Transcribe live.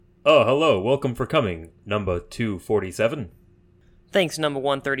Oh, hello, welcome for coming, number 247. Thanks, number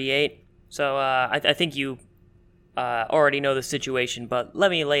 138. So, I think you already know the situation, but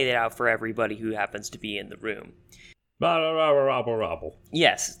let me lay it out for everybody who happens to be in the room. Robble.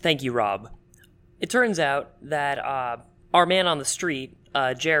 Yes, thank you, Rob. It turns out that our man on the street,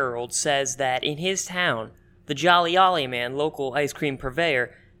 Gerald, says that in his town, the Jolly Ollie Man, local ice cream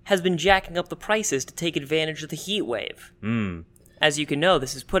purveyor, has been jacking up the prices to take advantage of the heat wave. As you can know,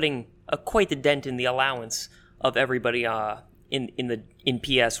 this is putting quite the dent in the allowance of everybody in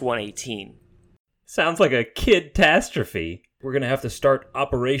PS 118. Sounds like a kid-tastrophe. We're gonna have to start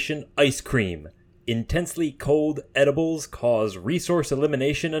Operation Ice Cream. Intensely cold edibles cause resource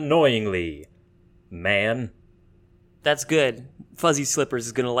elimination annoyingly. Man. That's good. Fuzzy Slippers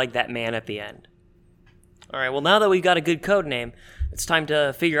is gonna like that man at the end. Alright, well now that we've got a good code name, it's time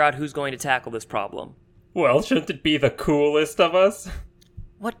to figure out who's going to tackle this problem. Well, shouldn't it be the coolest of us?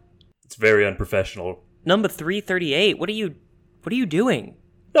 What? It's very unprofessional. Number 338, what are you doing?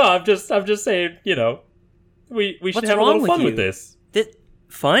 No, I'm just saying, we should What's have a wrong little with fun you? with this.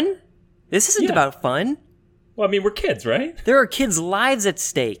 Fun? This isn't Yeah. about fun. Well, I mean, we're kids, right? There are kids' lives at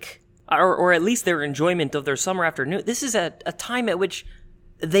stake. Or at least their enjoyment of their summer afternoon. This is a time at which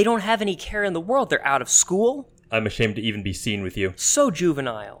they don't have any care in the world. They're out of school. I'm ashamed to even be seen with you. So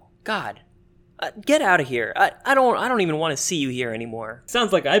juvenile. God. Get out of here. I don't even want to see you here anymore.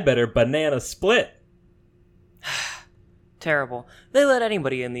 Sounds like I better banana split. Terrible. They let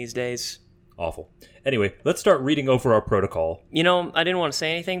anybody in these days. Awful. Anyway, let's start reading over our protocol. You know, I didn't want to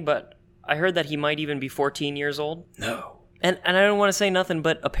say anything, but I heard that he might even be 14 years old. No. And I don't want to say nothing,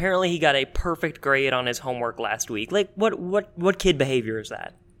 but apparently he got a perfect grade on his homework last week. Like, what kid behavior is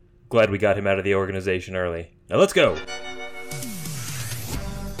that? Glad we got him out of the organization early. Now let's go.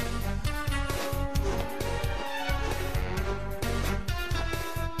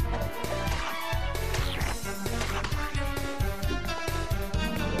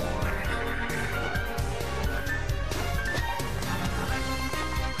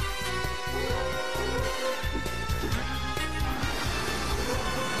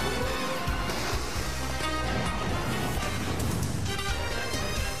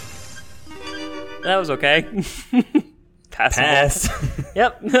 That was okay. Passable. Pass.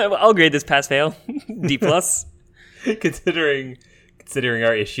 Yep, I'll grade this pass-fail. D+. considering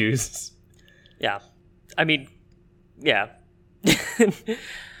our issues. Yeah. I mean, yeah.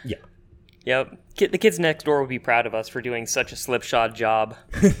 Yeah. Yep. The kids next door would be proud of us for doing such a slipshod job.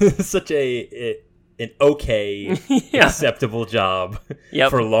 Such an okay, Yeah. acceptable job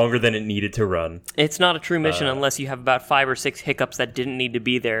Yep. for longer than it needed to run. It's not a true mission unless you have about 5 or 6 hiccups that didn't need to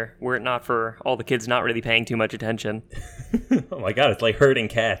be there, were it not for all the kids not really paying too much attention. Oh my god, it's like herding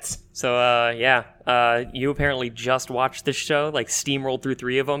cats. So, you apparently just watched this show, like steamrolled through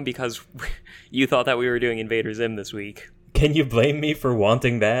 3 of them because you thought that we were doing Invader Zim this week. Can you blame me for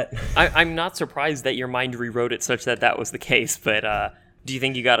wanting that? I'm not surprised that your mind rewrote it such that was the case, but do you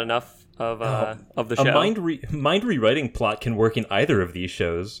think you got enough of the show? A mind rewriting plot can work in either of these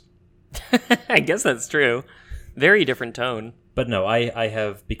shows. I guess that's true. Very different tone. But no, I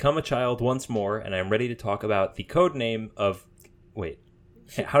have become a child once more, and I'm ready to talk about the code name of... Wait,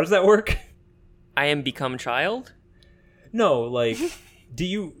 how does that work? I am become child? No, like,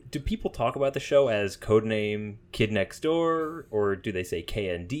 do people talk about the show as Codename Kid Next Door, or do they say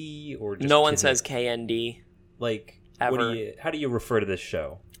KND, or just No one Kid says KND. Like, Ever. how do you refer to this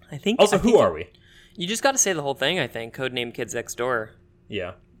show? I think. Also, who are we? You just got to say the whole thing. I think Codename Kids Next Door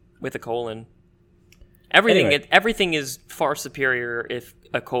Yeah. with a colon. Everything. Anyway. Everything is far superior if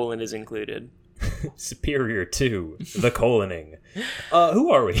a colon is included. Superior to the coloning. Who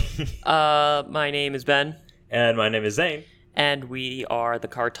are we? My name is Ben, And my name is Zane. and we are the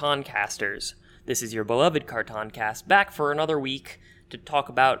Carton Casters. This is your beloved Carton Cast, back for another week to talk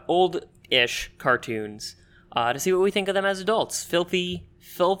about old-ish cartoons, to see what we think of them as adults. Filthy,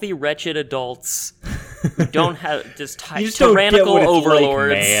 wretched adults who don't have You just tyrannical don't get what it's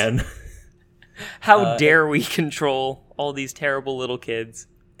overlords. like, man. How dare we control all these terrible little kids?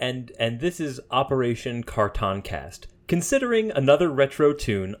 And this is Operation Carton Cast, considering another retro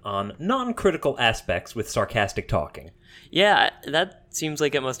tune on non-critical aspects with sarcastic talking. Yeah, that seems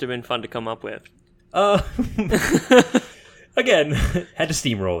like it must have been fun to come up with. Again, had to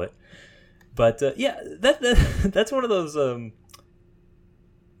steamroll it. But yeah, that's one of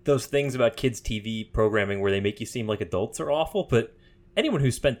those things about kids' TV programming where they make you seem like adults are awful, but anyone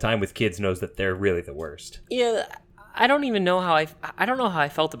who's spent time with kids knows that they're really the worst. Yeah, I don't even know how I don't know how I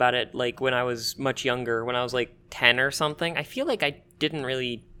felt about it, like, when I was much younger, when I was, like, 10 or something. I feel like I didn't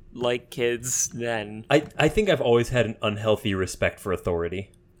really like kids then. I think I've always had an unhealthy respect for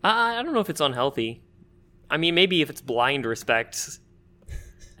authority. I don't know if it's unhealthy. I mean, maybe if it's blind respect.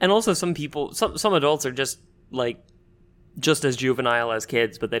 And also some adults are just as juvenile as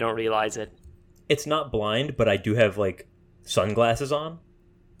kids, but they don't realize it. It's not blind, but I do have sunglasses on.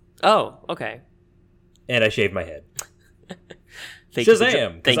 Oh, okay. And I shave my head.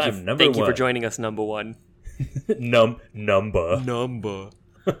 Shazam! Thank you for joining us, number one. Number.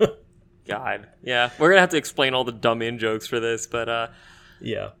 God, yeah, we're gonna have to explain all the dumb in jokes for this, but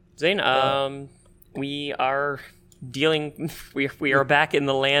yeah. Zane, we are dealing. We are back in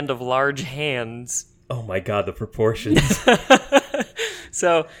the land of large hands. Oh my God, the proportions.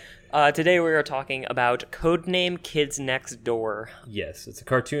 So, today we are talking about Codename Kids Next Door. Yes, it's a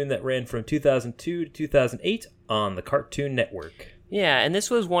cartoon that ran from 2002 to 2008 on the Cartoon Network. Yeah, and this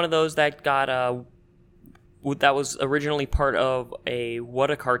was one of those that got that was originally part of a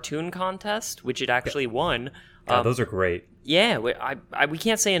What a Cartoon contest, which it actually won. God, those are great. Yeah, we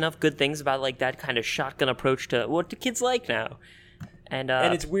can't say enough good things about that kind of shotgun approach to what do kids like now. And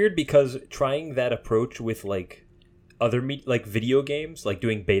it's weird because trying that approach with other video games,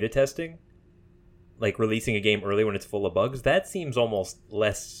 doing beta testing, releasing a game early when it's full of bugs, that seems almost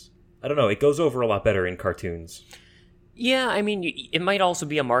less. I don't know. It goes over a lot better in cartoons. Yeah, I mean, it might also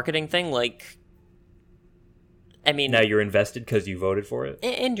be a marketing thing. Now you're invested because you voted for it,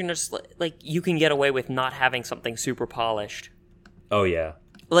 and you're just you can get away with not having something super polished. Oh yeah,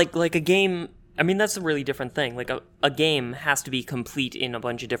 like a game. I mean, that's a really different thing. A game has to be complete in a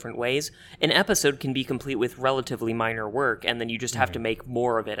bunch of different ways. An episode can be complete with relatively minor work, and then you just have to make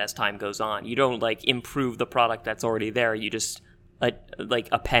more of it as time goes on. You don't improve the product that's already there. You just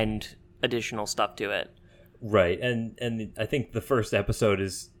append additional stuff to it. Right, and I think the first episode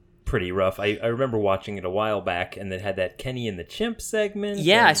is pretty rough. I remember watching it a while back, and it had that Kenny and the Chimp segment.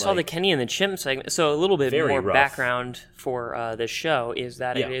 Yeah, I saw the Kenny and the Chimp segment. So a little bit more rough background for this show is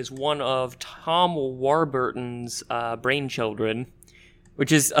that it is one of Tom Warburton's brainchildren,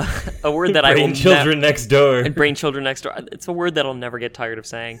 which is a word that Brainchildren next door. And brainchildren next door. It's a word that I'll never get tired of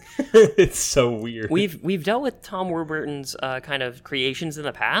saying. It's so weird. We've dealt with Tom Warburton's kind of creations in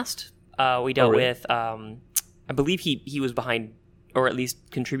the past. We dealt with, I believe he was behind, or at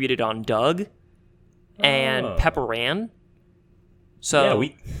least contributed on Doug and Pepper Ann. So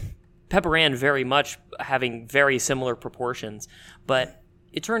Pepper Ann very much having very similar proportions. But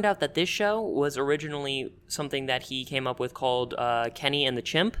it turned out that this show was originally something that he came up with called Kenny and the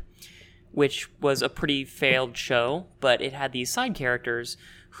Chimp, which was a pretty failed show, but it had these side characters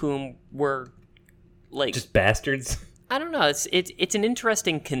whom were just bastards. I don't know. It's an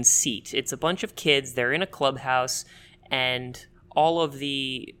interesting conceit. It's a bunch of kids. They're in a clubhouse, and all of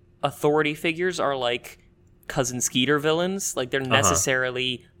the authority figures are Cousin Skeeter villains. They're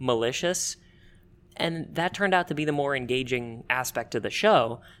necessarily malicious. And that turned out to be the more engaging aspect of the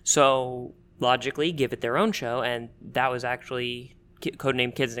show. So, logically, give it their own show, and that was actually...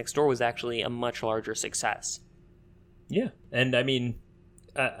 Codename Kids Next Door was actually a much larger success. Yeah, and I mean...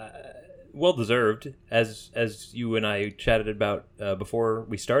 well deserved, as you and I chatted about before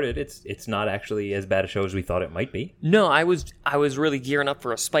we started. It's not actually as bad a show as we thought it might be. No, I was really gearing up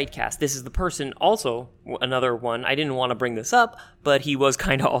for a spite cast. This is the person, also another one. I didn't want to bring this up, but he was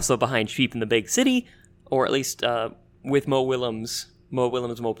kind of also behind Sheep in the Big City, or at least with Mo Willems'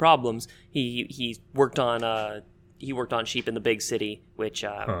 Mo Problems. He worked on Sheep in the Big City, which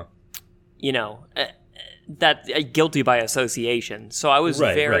that guilty by association. So I was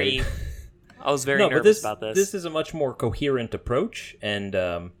very. I was very nervous about this. This is a much more coherent approach, and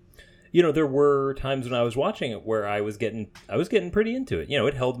there were times when I was watching it where I was getting pretty into it.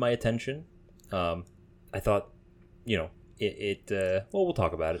 It held my attention. I thought, well, we'll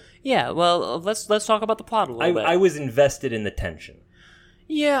talk about it. Yeah, well, let's talk about the plot a little bit. I was invested in the tension.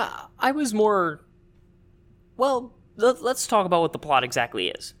 Yeah, I was more. Well, let's talk about what the plot exactly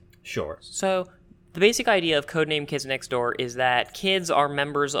is. Sure. So. The basic idea of Codename Kids Next Door is that kids are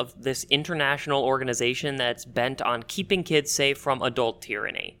members of this international organization that's bent on keeping kids safe from adult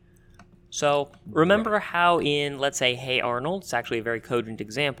tyranny. So, remember how in, let's say, Hey Arnold, it's actually a very cogent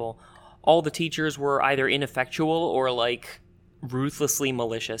example, all the teachers were either ineffectual or, ruthlessly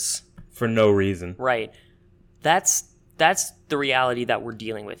malicious. For no reason. Right. That's the reality that we're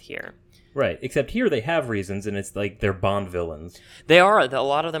dealing with here. Right, except here they have reasons, and it's they're Bond villains. They are. A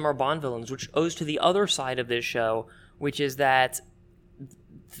lot of them are Bond villains, which owes to the other side of this show, which is that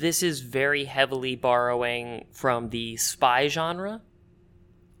this is very heavily borrowing from the spy genre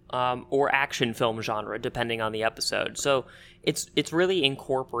or action film genre, depending on the episode. So it's really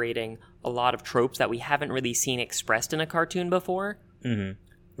incorporating a lot of tropes that we haven't really seen expressed in a cartoon before. Mm-hmm.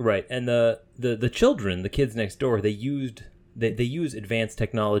 Right, and the children, the kids next door, they used they use advanced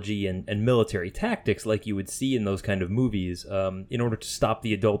technology and military tactics like you would see in those kind of movies in order to stop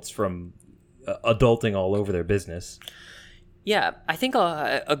the adults from adulting all over their business. Yeah, I think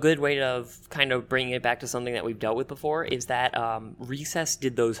a good way to kind of bring it back to something that we've dealt with before is that Recess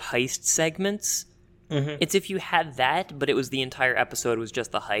did those heist segments. Mm-hmm. It's if you had that, but it was the entire episode was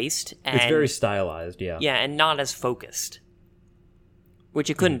just the heist. And, it's very stylized, yeah. Yeah, and not as focused. Which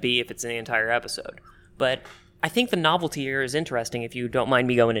it couldn't be if it's in the entire episode. But I think the novelty here is interesting if you don't mind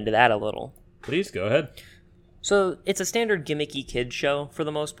me going into that a little. Please, go ahead. So, it's a standard gimmicky kids show for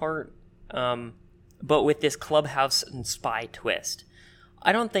the most part. But with this clubhouse and spy twist.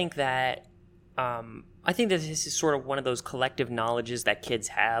 I don't think that... I think that this is sort of one of those collective knowledges that kids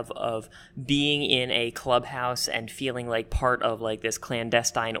have of being in a clubhouse and feeling like part of like this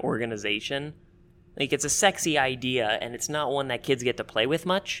clandestine organization. Like, it's a sexy idea, and it's not one that kids get to play with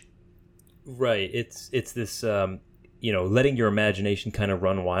much. Right. It's this, letting your imagination kind of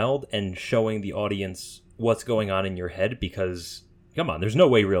run wild and showing the audience what's going on in your head because... Come on, there's no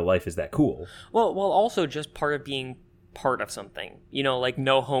way real life is that cool. Well, also just part of being part of something. Like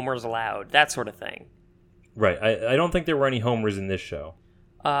no homers allowed, that sort of thing. Right. I don't think there were any homers in this show.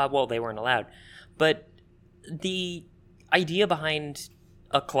 Well, they weren't allowed. But the idea behind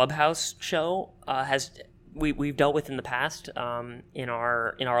a clubhouse show we've dealt with in the past. In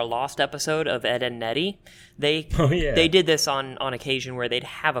our Lost episode of Ed and Nettie, they did this on occasion where they'd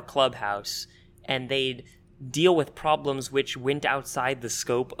have a clubhouse and they'd deal with problems which went outside the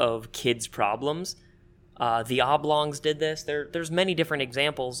scope of kids' problems. The Oblongs did this. There's many different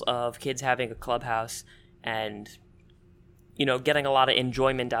examples of kids having a clubhouse and, getting a lot of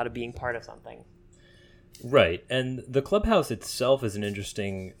enjoyment out of being part of something. Right, and the clubhouse itself is an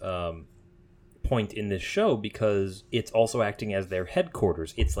interesting point in this show because it's also acting as their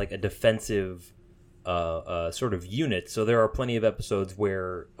headquarters. It's like a defensive sort of unit, so there are plenty of episodes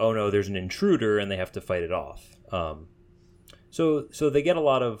where, oh no, there's an intruder and they have to fight it off. So they get a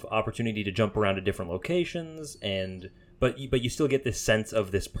lot of opportunity to jump around to different locations, but you still get this sense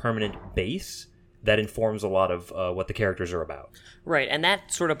of this permanent base that informs a lot of what the characters are about. Right, and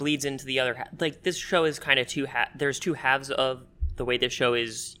that sort of bleeds into the other like this show is kind of there's two halves of the way this show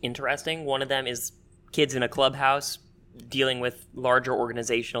is interesting. One of them is kids in a clubhouse dealing with larger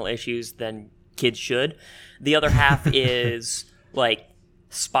organizational issues than kids should. The other half is like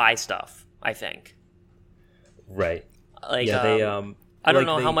spy stuff, I think. Right. Like, yeah, they I don't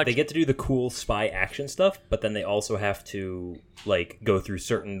know how much they get to do the cool spy action stuff, but then they also have to like go through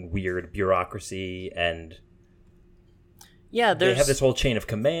certain weird bureaucracy and they have this whole chain of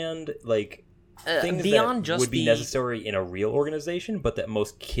command, like things beyond that just would be necessary in a real organization, but that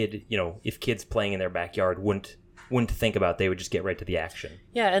most if kids playing in their backyard wouldn't think about. They would just get right to the action.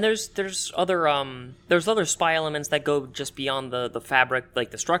 Yeah, and there's other spy elements that go just beyond the fabric, like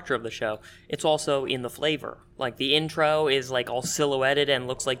the structure of the show. It's also in the flavor. Like the intro is like all silhouetted and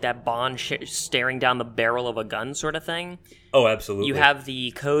looks like that Bond staring down the barrel of a gun sort of thing. Oh, absolutely. You have the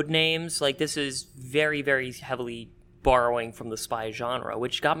code names. Like this is very, very heavily borrowing from the spy genre,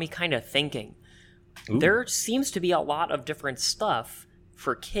 which got me kind of thinking. Ooh. There seems to be a lot of different stuff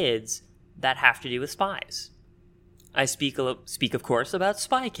for kids that have to do with spies. I speak, of course, about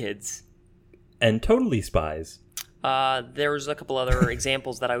Spy Kids. And Totally Spies. There's a couple other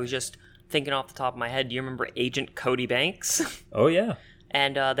examples that I was just thinking off the top of my head. Do you remember Agent Cody Banks? Oh, yeah.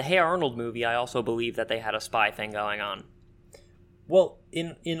 And the Hey Arnold movie, I also believe that they had a spy thing going on. Well,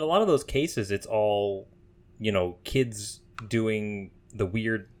 in a lot of those cases, it's all, kids doing the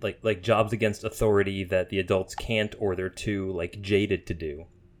weird, like jobs against authority that the adults can't or they're too, jaded to do.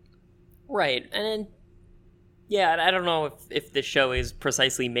 Right, and then... Yeah, I don't know if this show is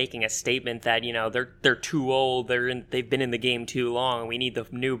precisely making a statement that they're too old, they've been in the game too long. We need the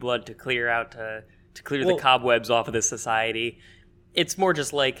new blood to clear out to clear the cobwebs off of this society. It's more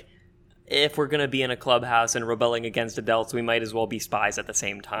just like if we're gonna be in a clubhouse and rebelling against adults, we might as well be spies at the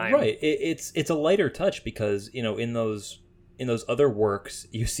same time. Right. It's a lighter touch because in those other works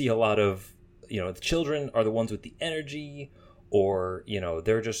you see a lot of the children are the ones with the energy. Or,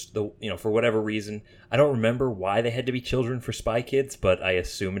 they're just, for whatever reason. I don't remember why they had to be children for Spy Kids, but I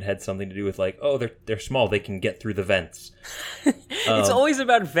assume it had something to do with, they're small, they can get through the vents. It's always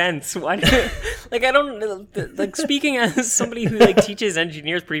about vents. Why do I don't, speaking as somebody who, teaches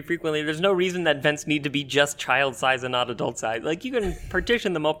engineers pretty frequently, there's no reason that vents need to be just child size and not adult size. You can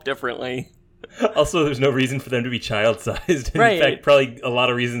partition them up differently. Also, there's no reason for them to be child-sized. Right. In fact, probably a lot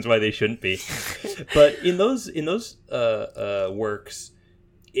of reasons why they shouldn't be. But in those works,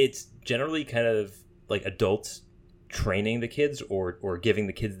 it's generally kind of like adults training the kids or giving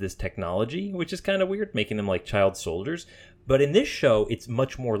the kids this technology, which is kind of weird, making them like child soldiers. But in this show, it's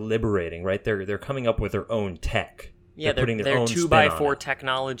much more liberating, right? They're coming up with their own tech. Yeah, putting their they're own 2x4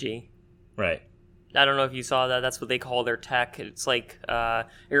 technology. Right. I don't know if you saw that. That's what they call their tech. It's like, it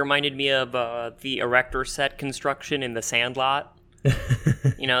reminded me of the Erector set construction in The Sandlot.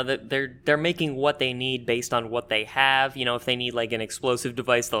 That they're making what they need based on what they have. If they need like an explosive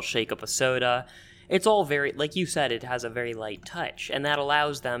device, they'll shake up a soda. It's all very, like you said, it has a very light touch, and that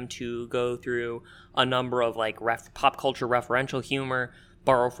allows them to go through a number of like pop culture referential humor,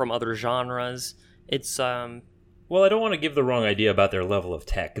 borrow from other genres. It's Well, I don't want to give the wrong idea about their level of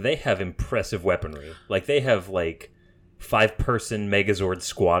tech. They have impressive weaponry. Like they have like 5-person Megazord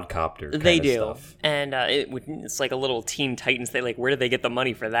squadcopter. They do, stuff. And it's like a little Teen Titans. They like, where did they get the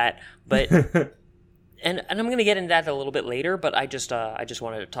money for that? But and I'm gonna get into that a little bit later. But I just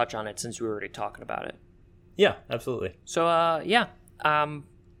wanted to touch on it since we were already talking about it. Yeah, absolutely. So I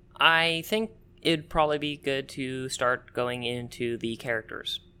think it'd probably be good to start going into the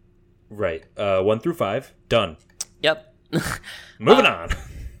characters. Right. 1 through 5. Done. Yep. Moving on.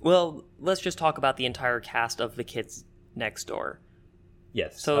 Well, let's just talk about the entire cast of The Kids Next Door.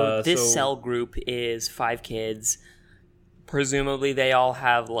 Yes. So this cell group is 5 kids. Presumably they all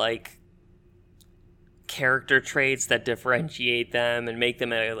have like character traits that differentiate them and make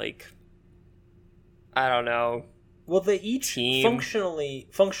them a like, I don't know. Well, they each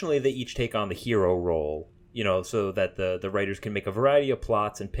functionally they each take on the hero role, so that the writers can make a variety of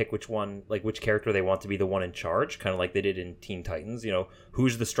plots and pick which character they want to be the one in charge, kind of like they did in Teen Titans.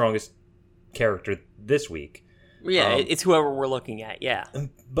 Who's the strongest character this week? Yeah, it's whoever we're looking at, yeah.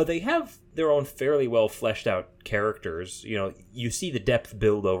 But they have their own fairly well fleshed out characters. You see the depth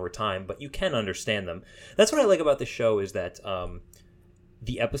build over time, but you can understand them. That's what I like about the show is that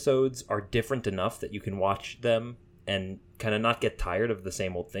the episodes are different enough that you can watch them and kind of not get tired of the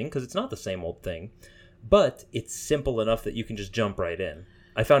same old thing, because it's not the same old thing. But it's simple enough that you can just jump right in.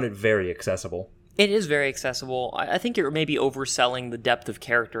 I found it very accessible. It is very accessible. I think you're maybe overselling the depth of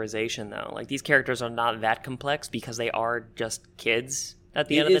characterization, though. Like, these characters are not that complex because they are just kids at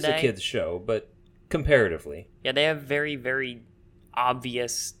the end of the day. It is a kid's show, but comparatively. Yeah, they have very, very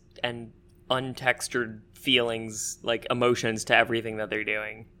obvious and untextured feelings, like emotions to everything that they're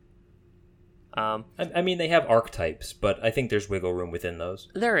doing. I mean, they have archetypes, but I think there's wiggle room within those.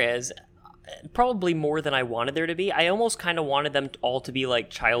 There is. Probably more than I wanted there to be. I almost kind of wanted them all to be like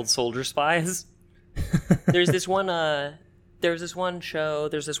child soldier spies. There's this one show,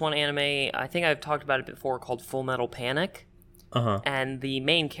 there's this one anime, I think I've talked about it before, called Full Metal Panic. Uh-huh. And the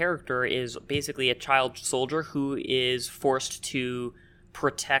main character is basically a child soldier who is forced to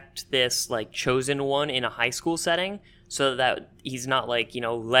protect this like chosen one in a high school setting so that he's not like,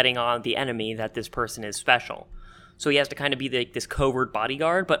 letting on the enemy that this person is special. So he has to kind of be like this covert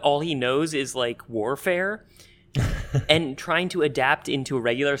bodyguard, but all he knows is like warfare and trying to adapt into a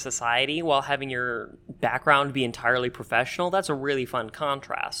regular society while having your background be entirely professional. That's a really fun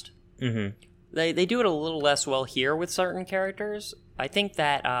contrast. Mm-hmm. They do it a little less well here with certain characters. I think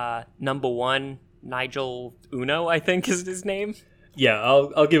that number 1, Nigel Uno, I think is his name. Yeah,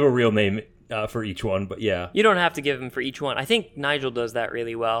 I'll give a real name for each one, but yeah. You don't have to give him for each one. I think Nigel does that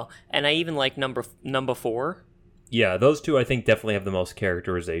really well, and I even like number 4. Yeah, those two I think definitely have the most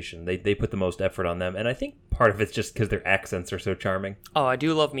characterization. They put the most effort on them, and I think part of it's just because their accents are so charming. Oh, I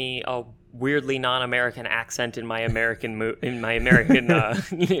do love me a weirdly non-American accent in my American in my American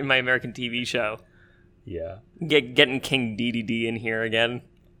TV show. Yeah, getting King DDD in here again.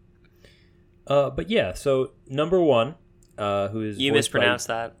 But yeah, so number 1, who is you mispronounced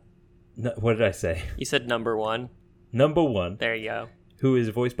that. No, what did I say? You said number 1. Number 1. There you go. Who is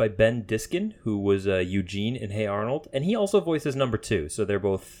voiced by Ben Diskin, who was Eugene in Hey Arnold, and he also voices number 2. So they're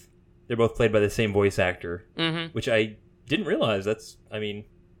both played by the same voice actor, which I didn't realize.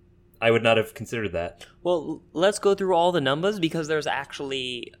 I would not have considered that. Well, let's go through all the numbers because there's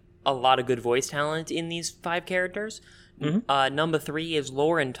actually a lot of good voice talent in these 5 characters. Mm-hmm. Number 3 is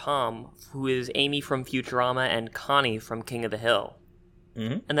Lauren Tom, who is Amy from Futurama and Connie from King of the Hill,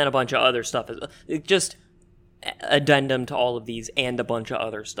 and then a bunch of other stuff. It just addendum to all of these and a bunch of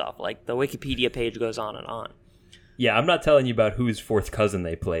other stuff. Like, the Wikipedia page goes on and on. Yeah, I'm not telling you about whose 4th cousin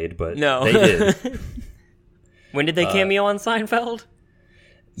they played, but no. They did. When did they cameo on Seinfeld?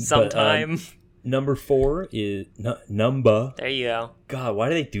 Sometime. But, number 4 is... number. There you go. God, why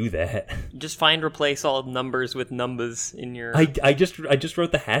do they do that? Just replace all numbers with numbers in your... I just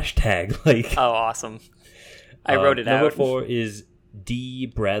wrote the hashtag. Like. Oh, awesome. I wrote it out. Number 4 is D.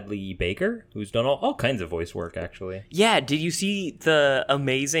 Bradley Baker, who's done all kinds of voice work, actually. Yeah, did you see the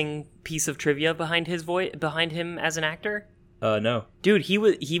amazing piece of trivia behind him as an actor? No. Dude, he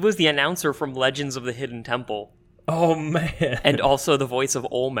was the announcer from Legends of the Hidden Temple. Oh, man. And also the voice of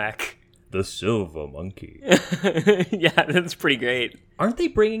Olmec. The Silver Monkey. Yeah, that's pretty great. Aren't they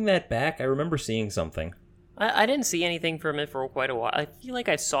bringing that back? I remember seeing something. I didn't see anything from it for quite a while. I feel like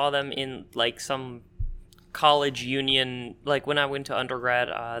I saw them in, like, some college union. Like, when I went to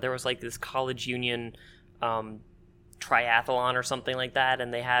undergrad, there was, like, this college union triathlon or something like that,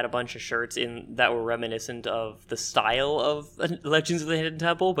 and they had a bunch of shirts in that were reminiscent of the style of Legends of the Hidden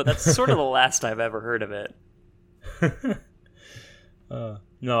Temple, but that's sort of the last I've ever heard of it.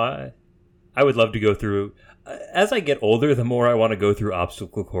 No, I would love to go through. As I get older, the more I want to go through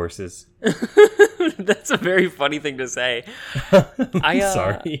obstacle courses. That's a very funny thing to say.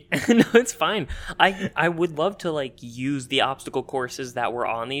 Sorry. No, it's fine. I would love to, like, use the obstacle courses that were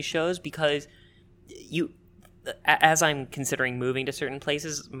on these shows, because as I'm considering moving to certain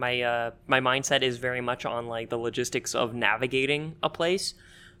places, my mindset is very much on, like, the logistics of navigating a place.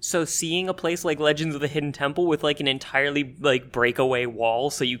 So seeing a place like Legends of the Hidden Temple with, like, an entirely, like, breakaway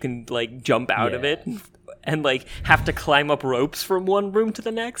wall so you can, like, jump out of it and, like, have to climb up ropes from one room to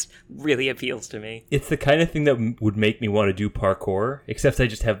the next really appeals to me. It's the kind of thing that would make me want to do parkour, except I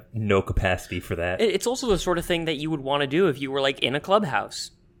just have no capacity for that. It's also the sort of thing that you would want to do if you were, like, in a clubhouse.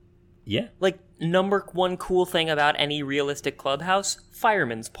 Yeah. Like, number one cool thing about any realistic clubhouse,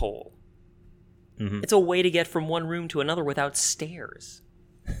 fireman's pole. Mm-hmm. It's a way to get from one room to another without stairs.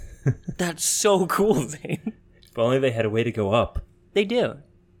 That's so cool, Zane. If only they had a way to go up. They do.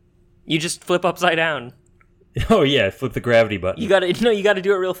 You just flip upside down. Oh yeah, flip the gravity button. You gotta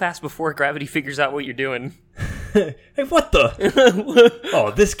do it real fast before gravity figures out what you're doing. Hey, what the? Oh,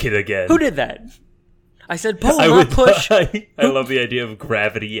 this kid again. Who did that? I said pull, not push. I love the idea of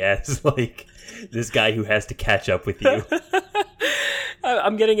gravity as, like, this guy who has to catch up with you.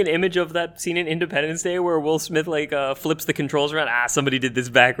 I'm getting an image of that scene in Independence Day where Will Smith, like, flips the controls around. Somebody did this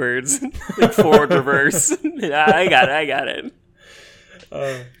backwards. Like, forward, reverse. I got it.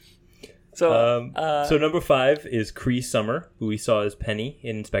 So number 5 is Cree Summer, who we saw as Penny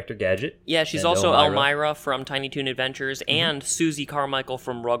in Inspector Gadget. Yeah, she's also Elmira from Tiny Toon Adventures and Susie Carmichael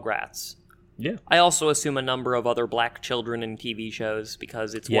from Rugrats. Yeah. I also assume a number of other black children in TV shows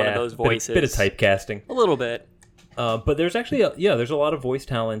because it's one of those voices. Bit of typecasting. A little bit. But there's actually, there's a lot of voice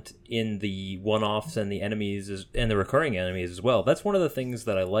talent in the one-offs and the enemies and the recurring enemies as well. That's one of the things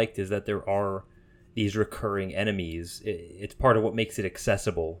that I liked, is that there are these recurring enemies. It's part of what makes it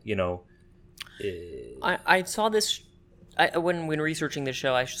accessible, you know. I saw this, when researching the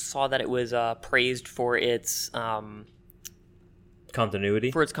show, I saw that it was praised for its...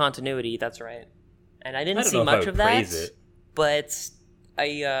 continuity? For its continuity, that's right. And I didn't see much of that, but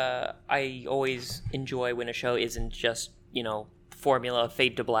I always enjoy when a show isn't just, you know, formula,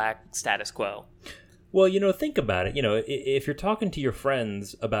 fade to black, status quo. Well, you know, think about it. You know, if you're talking to your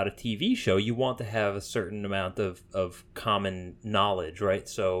friends about a TV show, you want to have a certain amount of common knowledge, right?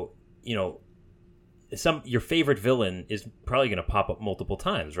 So, you know, your favorite villain is probably going to pop up multiple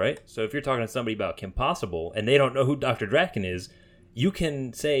times, right? So if you're talking to somebody about Kim Possible and they don't know who Dr. Draken is, you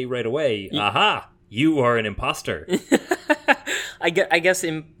can say right away, aha, you are an imposter. I guess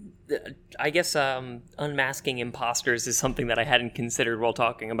unmasking imposters is something that I hadn't considered while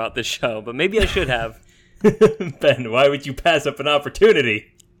talking about this show, but maybe I should have. Ben, why would you pass up an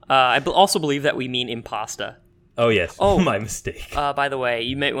opportunity? I also believe that we mean impasta. Oh, yes. Oh, my mistake. By the way,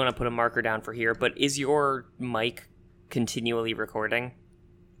 you might want to put a marker down for here, but is your mic continually recording?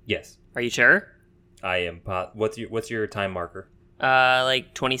 Yes. Are you sure? I am. What's your time marker?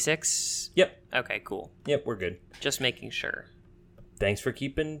 Like 26? Yep. Okay, cool. Yep, we're good. Just making sure. Thanks for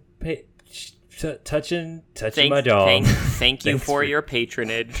keeping touching my dog. Thank you for your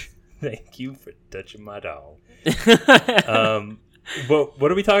patronage. Thank you for touching my dog.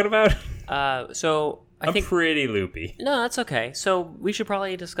 What are we talking about? I'm pretty loopy. No, that's okay. So we should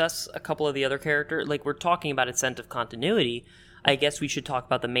probably discuss a couple of the other characters. Like, we're talking about its sense of continuity. I guess we should talk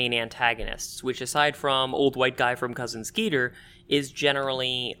about the main antagonists, which, aside from old white guy from Cousin Skeeter, is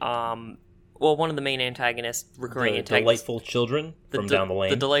generally, one of the main antagonists, recurring antagonists. Delightful children from down the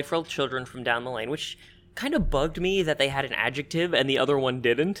lane. The delightful children from down the lane, which kind of bugged me that they had an adjective and the other one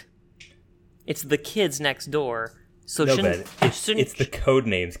didn't. It's the kids next door. So no, Ben, it's the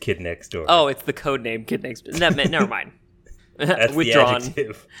Codename's Kid Next Door. Oh, it's the Codename Kid Next Door. Never mind. That's Withdrawn. The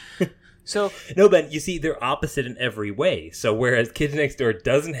adjective. So no, Ben, you see, they're opposite in every way. So whereas Kid Next Door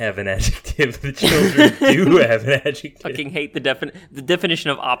doesn't have an adjective, the children do have an adjective. Fucking hate the definition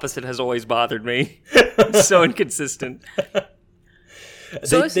of opposite has always bothered me. It's so inconsistent.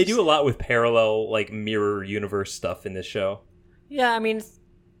 They do a lot with parallel, like, mirror universe stuff in this show. Yeah, I mean,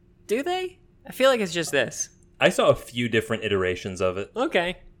 do they? I feel like it's just this. I saw a few different iterations of it.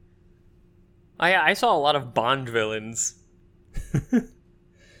 Okay. I saw a lot of Bond villains.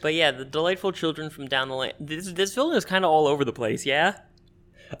 But yeah, the delightful children from down the lane. This villain is kind of all over the place, yeah?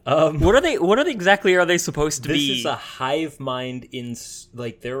 What are they exactly are they supposed to be? This is a hive mind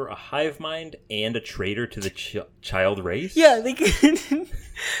they're a hive mind and a traitor to the child race? Yeah, they can.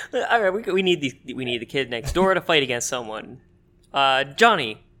 Alright, we need the kid next door to fight against someone.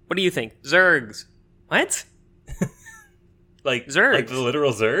 Johnny, what do you think? Zergs. What? Like Zerg. Like the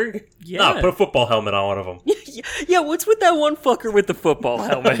literal Zerg? Yeah. Nah, put a football helmet on one of them. Yeah, what's with that one fucker with the football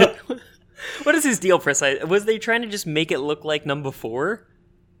helmet? What is his deal precisely? Was they trying to just make it look like number 4?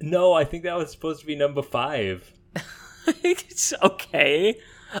 No, I think that was supposed to be number 5. It's okay.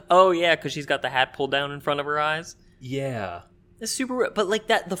 Oh yeah, because she's got the hat pulled down in front of her eyes. Yeah. It's super, but like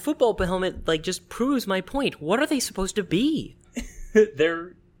that, the football helmet like just proves my point. What are they supposed to be?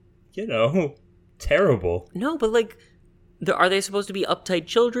 They're, terrible. No, but like, are they supposed to be uptight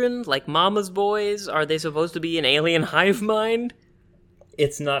children, like mama's boys? Are they supposed to be an alien hive mind?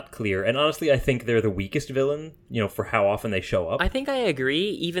 It's not clear, and honestly, I think they're the weakest villain, for how often they show up. I think I agree,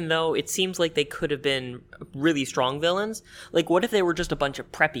 even though it seems like they could have been really strong villains. Like, what if they were just a bunch of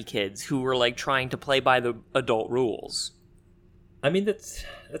preppy kids who were, like, trying to play by the adult rules? I mean, that's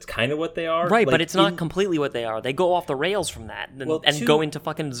kind of what they are. Right, but it's not completely what they are. They go off the rails from that and go into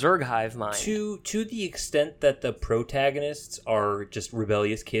fucking Zerg hive mind. To the extent that the protagonists are just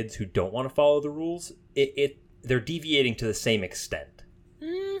rebellious kids who don't want to follow the rules, they're deviating to the same extent.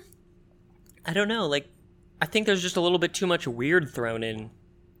 I don't know, like, I think there's just a little bit too much weird thrown in.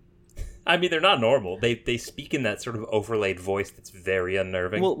 I mean, they're not normal. They speak in that sort of overlaid voice that's very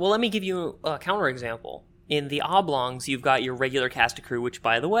unnerving. Well, let me give you a counterexample. In the Oblongs, you've got your regular cast of crew, which,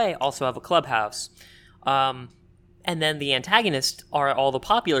 by the way, also have a clubhouse. And then the antagonists are all the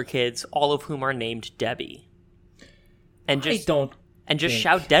popular kids, all of whom are named Debbie. And just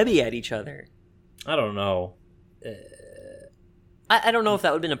shout Debbie at each other. I don't know. I don't know if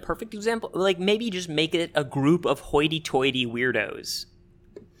that would have been a perfect example. Like, maybe just make it a group of hoity-toity weirdos.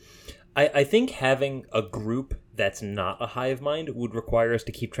 I think having a group that's not a hive mind would require us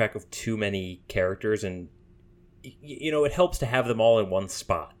to keep track of too many characters, and it helps to have them all in one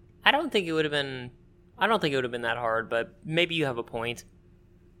spot. I don't think it would have been that hard, but maybe you have a point.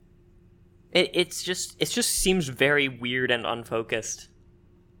 It just seems very weird and unfocused.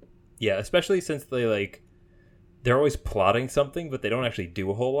 Yeah, especially since they're always plotting something, but they don't actually do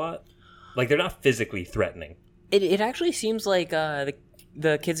a whole lot. Like, they're not physically threatening. It actually seems like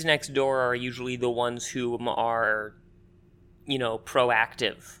the kids next door are usually the ones who are,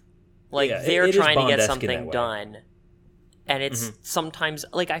 proactive. Like, they're trying to get something done. And it's sometimes,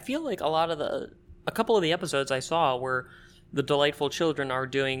 like, I feel like a couple of the episodes I saw where the delightful children are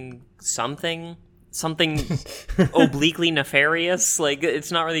doing something obliquely nefarious. Like,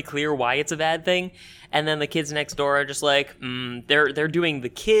 it's not really clear why it's a bad thing. And then the kids next door are just like, they're doing the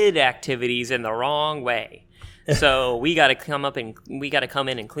kid activities in the wrong way. So we got to come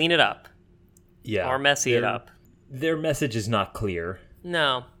in and clean it up. Yeah. Or messy it up. Their message is not clear.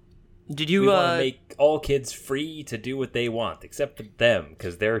 No. Did you we want to make all kids free to do what they want, except for them,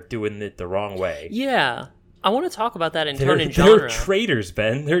 because they're doing it the wrong way. Yeah. I want to talk about that in tone and genre. They're traitors,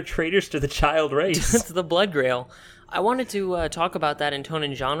 Ben. They're traitors to the child race. It's the Blood Grail. I wanted to talk about that in tone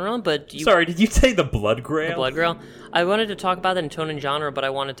and genre, but Sorry, did you say the Blood Grail? The Blood Grail. I wanted to talk about that in tone and genre, but I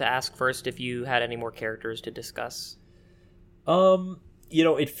wanted to ask first if you had any more characters to discuss.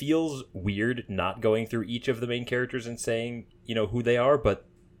 It feels weird not going through each of the main characters and saying, who they are, but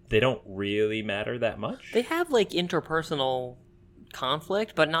they don't really matter that much. They have, like, interpersonal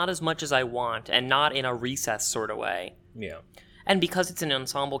conflict, but not as much as I want, and not in a Recess sort of way. Yeah. And because it's an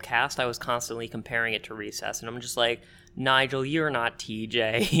ensemble cast, I was constantly comparing it to Recess, and I'm just like, Nigel, you're not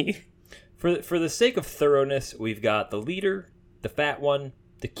TJ. For the sake of thoroughness, we've got the leader, the fat one,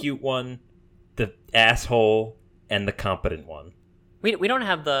 the cute one, the asshole, and the competent one. We don't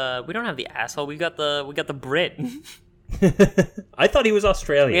have the asshole. We got the Brit. I thought he was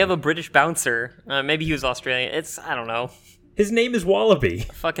Australian. We have a British bouncer. Maybe he was Australian. I don't know. His name is Wallaby.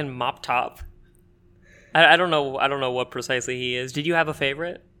 Fucking mop top. I don't know what precisely he is. Did you have a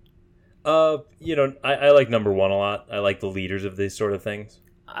favorite? I like number 1 a lot. I like the leaders of these sort of things.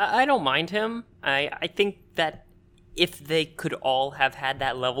 I don't mind him. I think that if they could all have had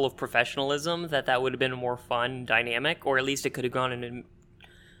that level of professionalism, that would have been a more fun dynamic, or at least it could have gone in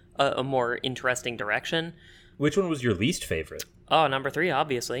a more interesting direction. Which one was your least favorite? Oh, number 3,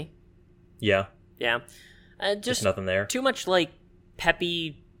 obviously. Yeah. Yeah. Just nothing there. Too much, like,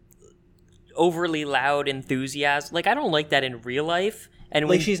 peppy, overly loud enthusiasm. Like, I don't like that in real life.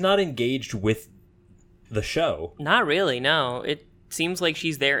 And she's not engaged with the show. Not really, no. seems like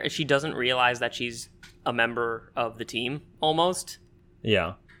she's there. She doesn't realize that she's a member of the team, almost.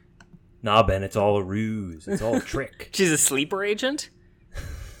 Yeah. Nah, Ben, it's all a ruse. It's all a trick. She's a sleeper agent?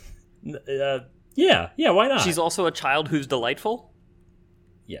 Yeah, why not? She's also a child who's delightful?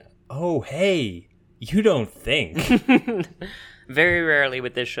 Yeah. Oh, hey, you don't think. Very rarely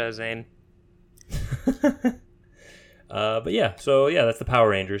with this show, Zane. But yeah, that's the Power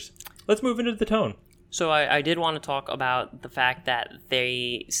Rangers. Let's move into the tone. So I did want to talk about the fact that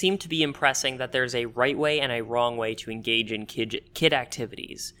they seem to be impressing that there's a right way and a wrong way to engage in kid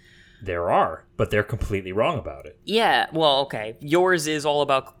activities. There are, but they're completely wrong about it. Yeah, well, okay. Yours is all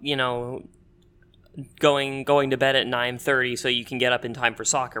about, going to bed at 9:30 so you can get up in time for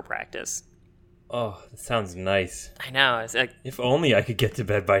soccer practice. Oh, that sounds nice. I know. It's like, if only I could get to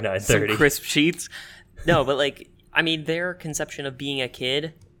bed by 9:30. Some crisp sheets. No, but their conception of being a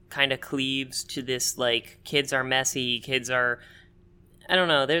kid kind of cleaves to this, kids are messy, kids are... I don't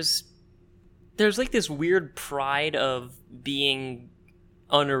know, there's this weird pride of being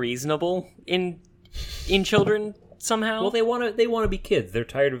unreasonable in children somehow. Well, they want to be kids. They're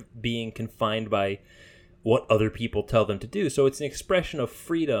tired of being confined by what other people tell them to do. So it's an expression of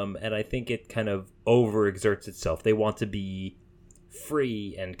freedom, and I think it kind of overexerts itself. They want to be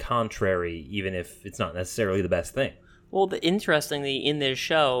free and contrary, even if it's not necessarily the best thing. Well, interestingly, in this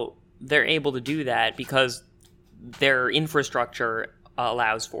show, they're able to do that because their infrastructure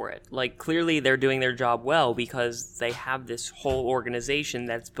allows for it. Clearly they're doing their job well because they have this whole organization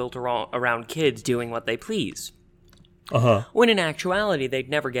that's built around kids doing what they please. Uh-huh. When in actuality, they'd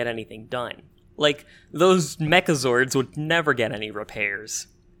never get anything done. Those Mechazords would never get any repairs.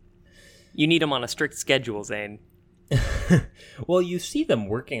 You need them on a strict schedule, Zane. Well, you see them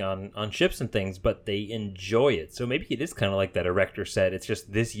working on ships and things, but they enjoy it. So maybe it is kind of like that Erector said. It's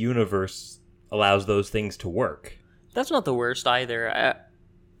just this universe allows those things to work. That's not the worst either.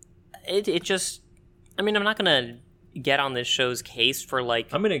 It just... I'm not going to get on this show's case for,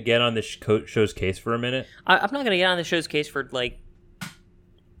 I'm going to get on this show's case for a minute. I'm not going to get on this show's case for,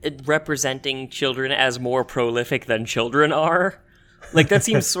 representing children as more prolific than children are. That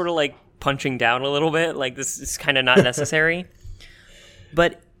seems sort of punching down a little bit. This is kind of not necessary.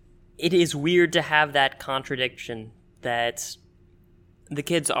 But it is weird to have that contradiction that the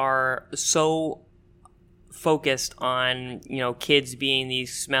kids are so focused on, kids being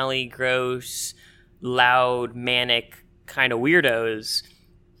these smelly, gross, loud, manic kind of weirdos,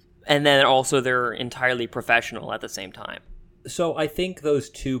 and then also they're entirely professional at the same time. So I think those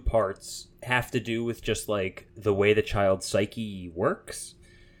two parts have to do with just the way the child's psyche works.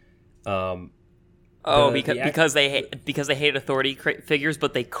 Because they hate authority figures,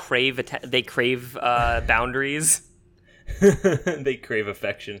 but they crave boundaries. They crave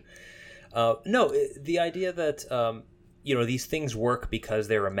affection. No, the idea that these things work because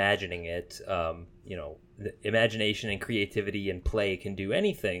they're imagining it. The imagination and creativity and play can do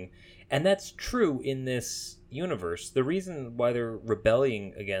anything, and that's true in this universe. The reason why they're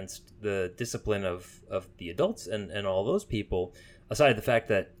rebelling against the discipline of the adults and all those people, aside the fact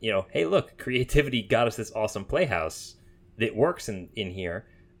that, hey, look, creativity got us this awesome playhouse that works in here.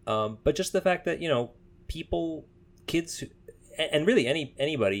 But just the fact that, kids, and really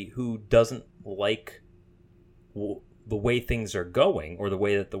anybody who doesn't like the way things are going or the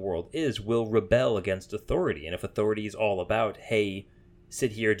way that the world is will rebel against authority. And if authority is all about, hey,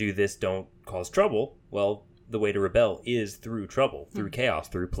 sit here, do this, don't cause trouble, well, the way to rebel is through trouble, through chaos,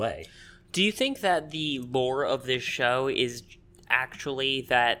 through play. Do you think that the lore of this show is actually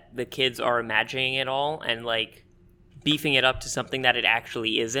that the kids are imagining it all and beefing it up to something that it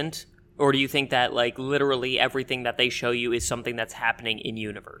actually isn't? Or do you think that literally everything that they show you is something that's happening in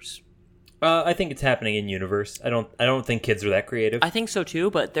universe? I think it's happening in universe. I don't think kids are that creative. I think so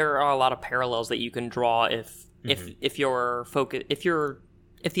too, but there are a lot of parallels that you can draw if the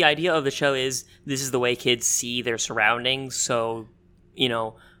idea of the show is this is the way kids see their surroundings, so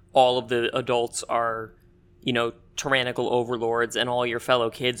all of the adults are tyrannical overlords, and all your fellow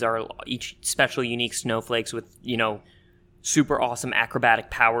kids are each special, unique snowflakes with super awesome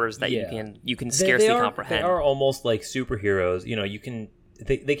acrobatic powers that you can scarcely comprehend. They are almost like superheroes.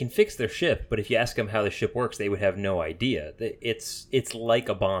 They can fix their ship, but if you ask them how the ship works, they would have no idea. It's like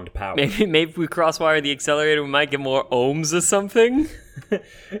a Bond power. Maybe if we crosswire the accelerator, we might get more ohms or something.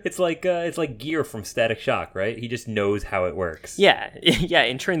 It's like Gear from Static Shock, right? He just knows how it works. Yeah,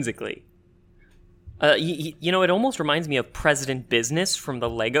 intrinsically. It almost reminds me of President Business from the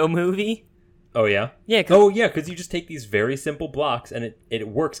Lego movie. Oh, yeah? Yeah. Because you just take these very simple blocks, and it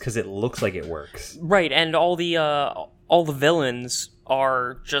works because it looks like it works. Right, and all the villains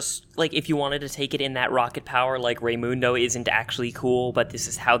are just, like, if you wanted to take it in that rocket power, like, Raymundo isn't actually cool, but this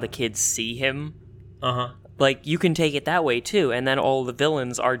is how the kids see him. Uh-huh. Like, you can take it that way, too, and then all the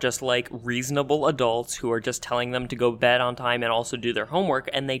villains are just, like, reasonable adults who are just telling them to go to bed on time and also do their homework,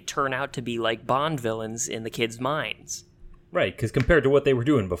 and they turn out to be, like, Bond villains in the kids' minds. Right, because compared to what they were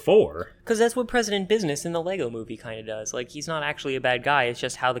doing before... Because that's what President Business in the Lego movie kind of does. Like, he's not actually a bad guy, it's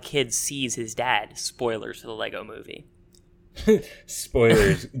just how the kid sees his dad. Spoilers for the Lego movie.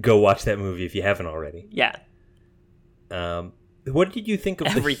 Spoilers, go watch that movie if you haven't already. Yeah. What did you think of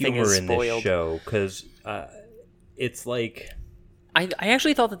Everything the humor is in spoiled. this show? Because it's like... I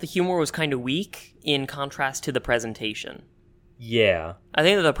actually thought that the humor was kind of weak in contrast to the presentation. Yeah. I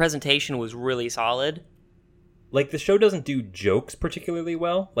think that the presentation was really solid. Like, the show doesn't do jokes particularly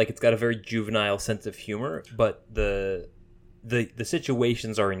well. Like, it's got a very juvenile sense of humor, but the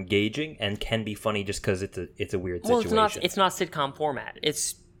situations are engaging and can be funny just because it's a weird situation. Well, it's not sitcom format.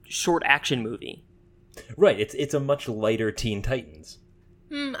 It's short action movie. Right, it's a much lighter Teen Titans.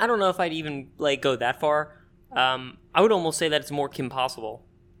 I don't know if I'd even, like, go that far. I would almost say that it's more Kim Possible.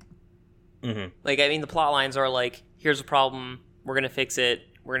 Mm-hmm. Like, I mean, the plot lines are like, here's a problem, we're gonna fix it,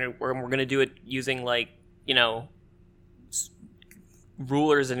 we're gonna do it using, like, you know,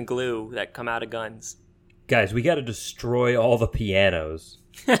 rulers and glue that come out of guns. Guys, we gotta destroy all the pianos.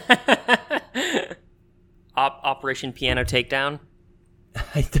 Operation Piano Takedown.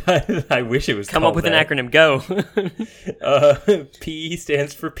 I wish it was Come up with that. an acronym, go. P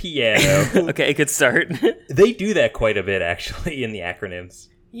stands for piano. Okay, good start. They do that quite a bit, actually, in the acronyms.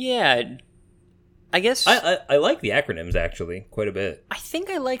 Yeah, I guess... I like the acronyms, actually, quite a bit. I think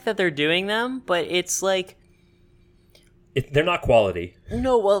I like that they're doing them, but it's like... They're not quality.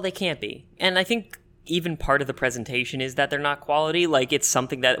 No, well, they can't be. And I think even part of the presentation is that they're not quality. Like, it's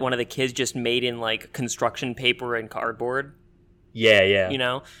something that one of the kids just made in, like, construction paper and cardboard. Yeah. You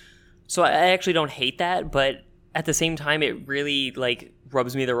know? So I actually don't hate that, but at the same time, it really, like,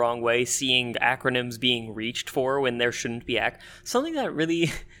 rubs me the wrong way seeing acronyms being reached for when there shouldn't be something that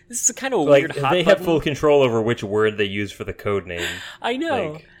really... This is a kind of like, weird hot they button. have full control over which word they use for the code name. I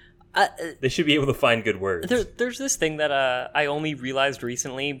know. They should be able to find good words. There's this thing that I only realized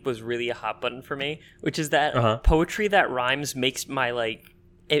recently was really a hot button for me, which is that poetry that rhymes makes my, like,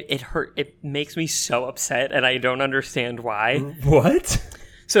 it makes me so upset, and I don't understand why. What?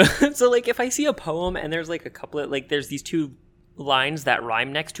 So like, if I see a poem and there's, like, a couplet, like, there's these two lines that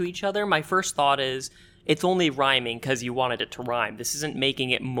rhyme next to each other, my first thought is, it's only rhyming because you wanted it to rhyme. This isn't making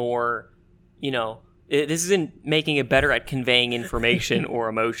it more, you know... This isn't making it better at conveying information or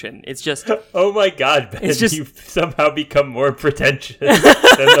emotion. It's just... Oh my god, Ben, it's just, you've somehow become more pretentious than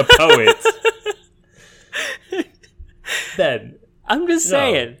the poets. Ben. I'm just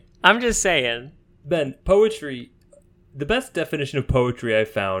saying. Ben, poetry... The best definition of poetry I've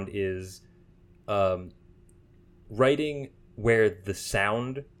found is writing where the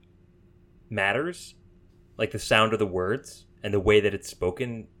sound matters. Like the sound of the words and the way that it's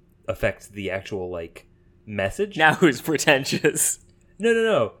spoken affects the actual, like, message. Now who's pretentious?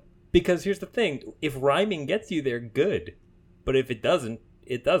 No. Because here's the thing. If rhyming gets you there, good. But if it doesn't,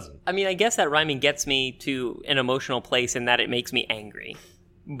 it doesn't. I mean, I guess that rhyming gets me to an emotional place in that it makes me angry.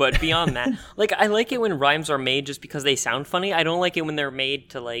 But beyond that, like, I like it when rhymes are made just because they sound funny. I don't like it when they're made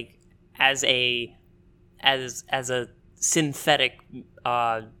to, like, as a synthetic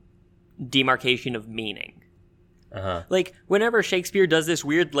demarcation of meaning. Like, whenever Shakespeare does this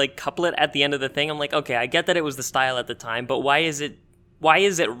weird, like, couplet at the end of the thing, I'm like, okay, I get that it was the style at the time, but why is it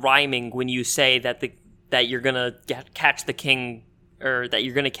rhyming when you say that you're gonna catch the king, or that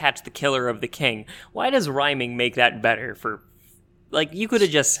you're gonna catch the killer of the king? Why does rhyming make that better for, like, you could have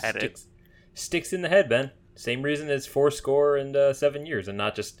just said it. Sticks in the head, Ben. Same reason as 7 years, and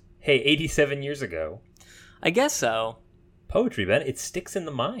not just, hey, 87 years ago. I guess so. Poetry, Ben, it sticks in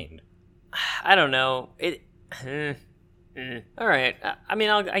the mind. I don't know. All right. I mean,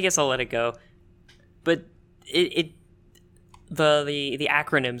 I guess I'll let it go. But the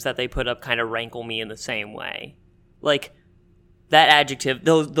acronyms that they put up kind of rankle me in the same way. Like, that adjective,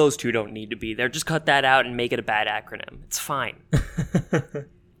 those two don't need to be there. Just cut that out and make it a bad acronym. It's fine.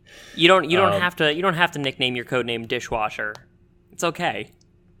 You don't have to nickname your codename Dishwasher. It's okay.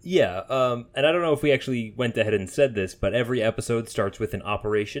 Yeah, and I don't know if we actually went ahead and said this, but every episode starts with an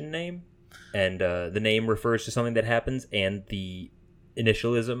operation name. And the name refers to something that happens, and the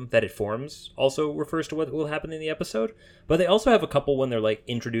initialism that it forms also refers to what will happen in the episode. But they also have a couple when they're, like,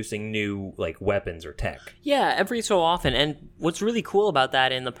 introducing new, like, weapons or tech. Yeah, every so often. And what's really cool about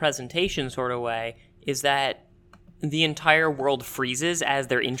that in the presentation sort of way is that the entire world freezes as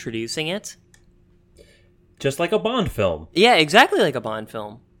they're introducing it. Just like a Bond film. Yeah, exactly like a Bond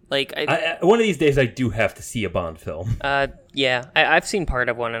film. Like one of these days, I do have to see a Bond film. Yeah, I've seen part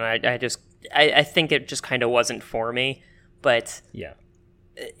of one, and I think it just kind of wasn't for me. But yeah,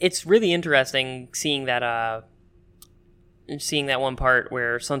 it's really interesting seeing that one part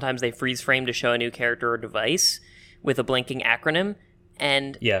where sometimes they freeze frame to show a new character or device with a blinking acronym,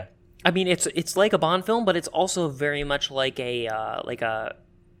 and yeah, I mean it's like a Bond film, but it's also very much like a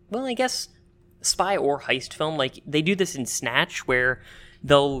well, I guess spy or heist film. Like they do this in Snatch, where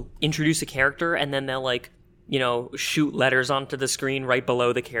they'll introduce a character and then they'll shoot letters onto the screen right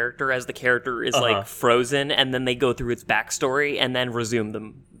below the character as the character is like frozen, and then they go through its backstory and then resume the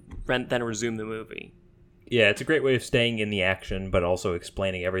movie. Yeah, it's a great way of staying in the action, but also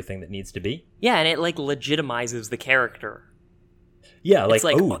explaining everything that needs to be. Yeah, and it like legitimizes the character. Yeah, like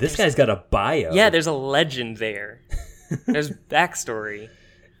this guy's got a bio. Yeah, there's a legend there. There's backstory.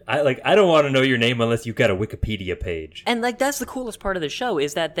 I don't want to know your name unless you've got a Wikipedia page. And like that's the coolest part of the show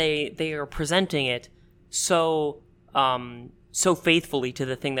is that they are presenting it so faithfully to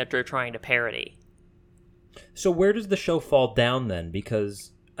the thing that they're trying to parody. So where does the show fall down then?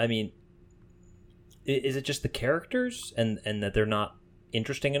 Because I mean, is it just the characters and that they're not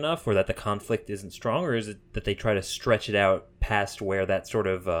interesting enough, or that the conflict isn't strong, or is it that they try to stretch it out past where that sort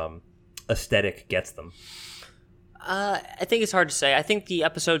of aesthetic gets them? I think it's hard to say. I think the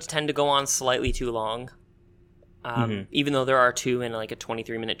episodes tend to go on slightly too long, even though there are 2 in like a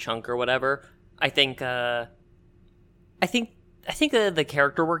 23-minute chunk or whatever. I think the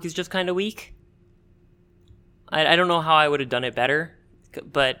character work is just kind of weak. I don't know how I would have done it better,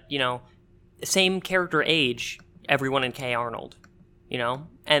 but same character age, everyone in K. Arnold,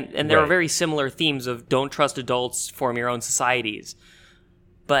 and there are very similar themes of don't trust adults, form your own societies,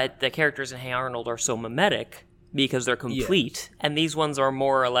 but the characters in Hey Arnold are so mimetic because they're complete, and these ones are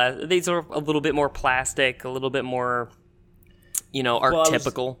more or less, these are a little bit more plastic, a little bit more,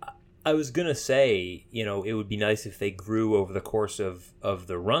 archetypical. I was gonna say, it would be nice if they grew over the course of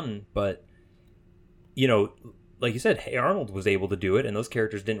the run, but, like you said, Hey Arnold was able to do it, and those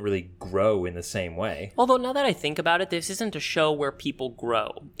characters didn't really grow in the same way. Although, now that I think about it, this isn't a show where people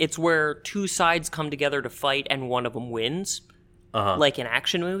grow. It's where 2 sides come together to fight, and one of them wins, like an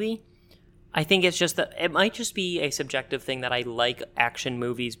action movie. I think it's just that it might just be a subjective thing that I like action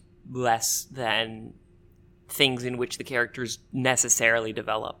movies less than things in which the characters necessarily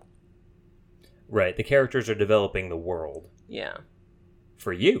develop. Right, the characters are developing the world. Yeah.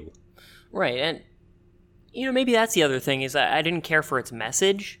 For you. Right, and maybe that's the other thing is that I didn't care for its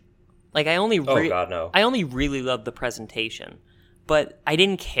message. Like I only really loved the presentation, but I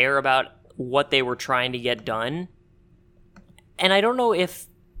didn't care about what they were trying to get done. And I don't know if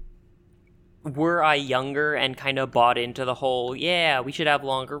were I younger and kind of bought into the whole, we should have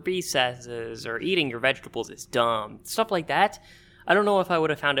longer recesses, or eating your vegetables is dumb, stuff like that. I don't know if I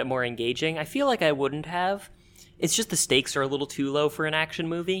would have found it more engaging. I feel like I wouldn't have. It's just the stakes are a little too low for an action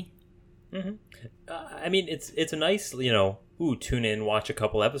movie. Mm-hmm. I mean, it's a nice, tune in, watch a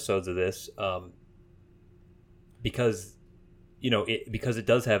couple episodes of this, because, because it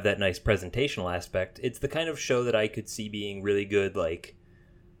does have that nice presentational aspect. It's the kind of show that I could see being really good, like,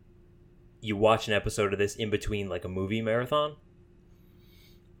 you watch an episode of this in between, like, a movie marathon.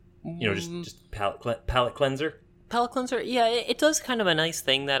 Just palate cleanser. Palate cleanser, yeah, it does kind of a nice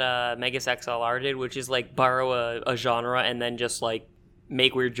thing that Megas XLR did, which is, like, borrow a genre and then just, like,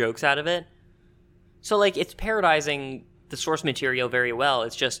 make weird jokes out of it. So, like, it's parodizing the source material very well.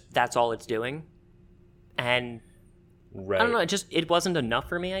 It's just that's all it's doing. And I don't know, it wasn't enough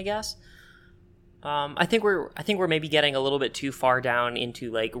for me, I guess. I think we're maybe getting a little bit too far down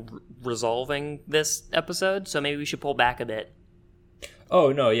into like resolving this episode, so maybe we should pull back a bit.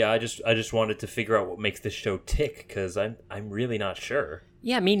 Oh no, yeah, I just wanted to figure out what makes this show tick, because I'm really not sure.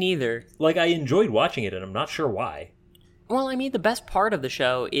 Yeah, me neither. Like, I enjoyed watching it, and I'm not sure why. Well, I mean, the best part of the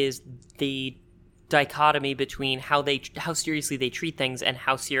show is the dichotomy between how seriously they treat things and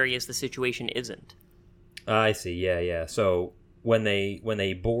how serious the situation isn't. I see. Yeah. So when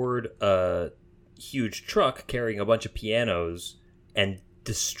they board a huge truck carrying a bunch of pianos and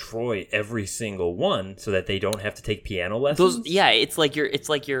destroy every single one so that they don't have to take piano lessons. It's like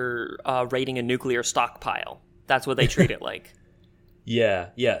you're raiding a nuclear stockpile. That's what they treat it like. Yeah.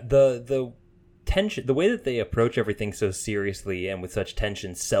 The tension, the way that they approach everything so seriously and with such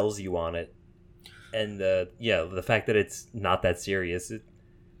tension, sells you on it. And the fact that it's not that serious,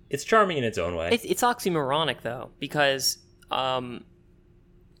 it's charming in its own way. It's oxymoronic though, because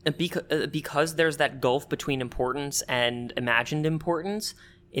there's that gulf between importance and imagined importance.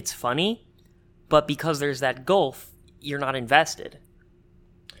 It's funny, but because there's that gulf, you're not invested.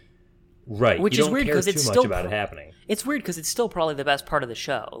 Right. Which you is don't weird care because it's too still much about it happening. It's weird because it's still probably the best part of the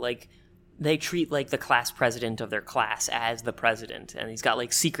show. Like, they treat, like, the class president of their class as the president, and he's got,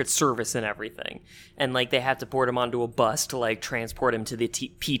 like, Secret Service and everything. And, like, they have to board him onto a bus to, like, transport him to the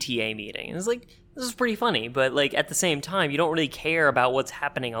PTA meeting. And it's like, this is pretty funny, but, like, at the same time, you don't really care about what's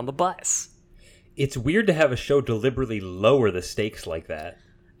happening on the bus. It's weird to have a show deliberately lower the stakes like that.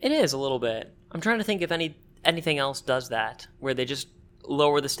 It is, a little bit. I'm trying to think if anything else does that, where they just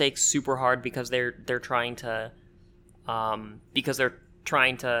lower the stakes super hard because they're trying to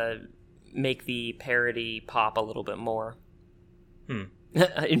make the parody pop a little bit more.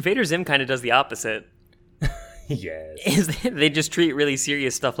 Invader Zim kind of does the opposite. Yes. They just treat really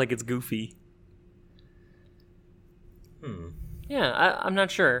serious stuff like it's goofy. Yeah, I'm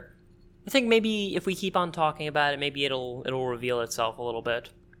not sure. I think maybe if we keep on talking about it, maybe it'll reveal itself a little bit.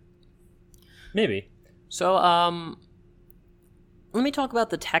 Maybe. So, let me talk about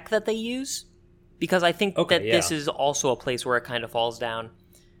the tech that they use, because I think this is also a place where it kind of falls down.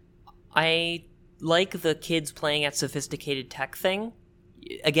 I like the kids playing at sophisticated tech thing,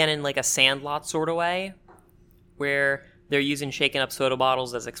 again in like a Sandlot sort of way, where they're using shaken up soda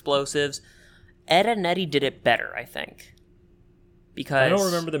bottles as explosives. Ed and Eddie did it better, I think. Because I don't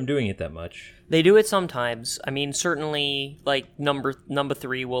remember them doing it that much. They do it sometimes. I mean, certainly, like, number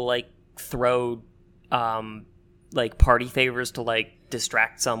 3 will, like, throw, like, party favors to, like,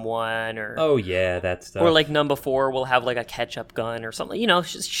 distract someone, or... Oh, yeah, that stuff. Or, like, number 4 will have, like, a ketchup gun or something. You know,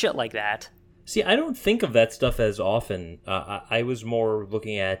 shit like that. See, I don't think of that stuff as often. I was more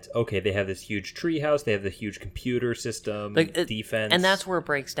looking at, okay, they have this huge treehouse, they have the huge computer system, defense, and that's where it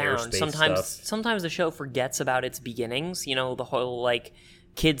breaks down. Sometimes the show forgets about its beginnings. You know, the whole, like,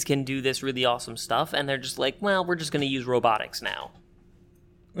 kids can do this really awesome stuff, and they're just like, well, we're just going to use robotics now.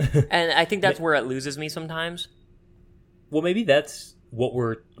 And I think that's where it loses me sometimes. Well, maybe that's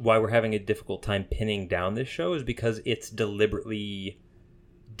why we're having a difficult time pinning down this show, is because it's deliberately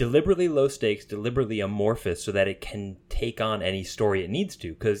low stakes, deliberately amorphous, so that it can take on any story it needs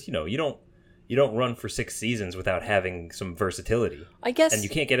to. Because you don't run for 6 seasons without having some versatility. I guess, and you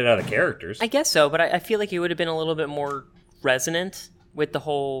can't get it out of the characters. I guess so, but I feel like it would have been a little bit more resonant with the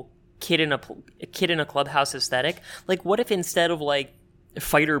whole kid in a clubhouse aesthetic. Like, what if instead of like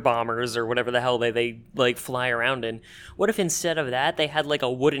fighter bombers or whatever the hell they like fly around in, what if instead of that they had like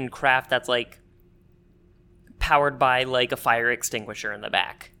a wooden craft that's like powered by like a fire extinguisher in the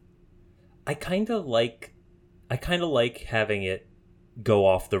back? I kind of like having it go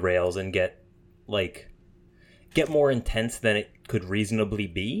off the rails and get more intense than it could reasonably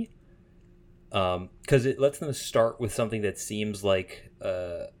be, because it lets them start with something that seems like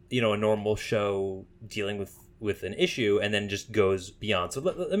a normal show dealing with an issue, and then just goes beyond. So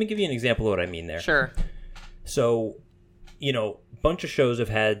let me give you an example of what I mean there. Sure. So, a bunch of shows have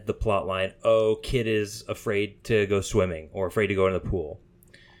had the plot line, oh, kid is afraid to go swimming or afraid to go in the pool.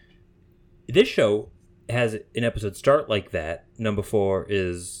 This show has an episode start like that. Number 4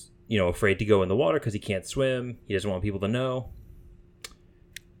 is, afraid to go in the water because he can't swim. He doesn't want people to know.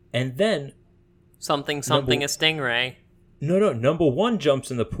 And then... Something, a stingray. No. Number 1 jumps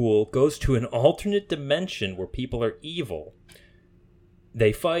in the pool, goes to an alternate dimension where people are evil.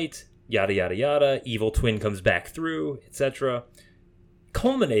 They fight, yada, yada, yada. Evil twin comes back through, etc.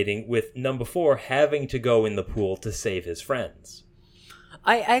 Culminating with number 4 having to go in the pool to save his friends.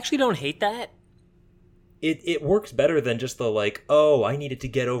 I actually don't hate that. It works better than just the like, oh, I needed to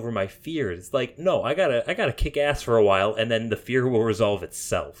get over my fears. It's like, no, I gotta kick ass for a while, and then the fear will resolve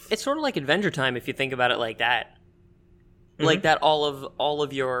itself. It's sort of like Adventure Time if you think about it like that. Mm-hmm. Like that, all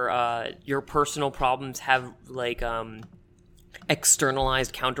of your personal problems have like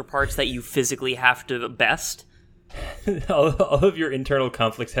externalized counterparts that you physically have to best. all of your internal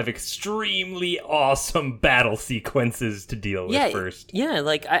conflicts have extremely awesome battle sequences to deal with first. Yeah,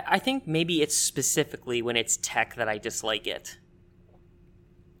 like, I think maybe it's specifically when it's tech that I dislike it.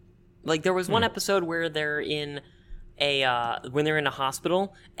 Like, there was one episode where they're in when they're in a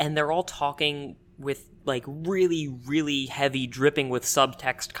hospital, and they're all talking with, like, really, really heavy, dripping with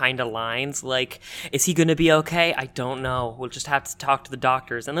subtext kind of lines. Like, is he gonna be okay? I don't know. We'll just have to talk to the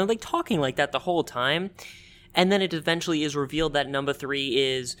doctors. And they're, like, talking like that the whole time. And then it eventually is revealed that number 3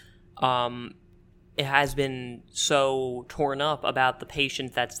 is, it has been so torn up about the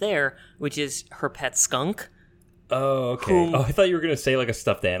patient that's there, which is her pet skunk. Oh, okay. I thought you were going to say like a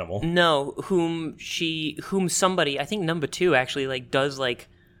stuffed animal. No, whom somebody, I think number 2 actually like does like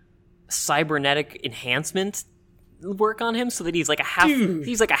cybernetic enhancement work on him so that he's like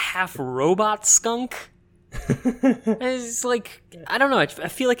a half robot skunk. It's like, I don't know, I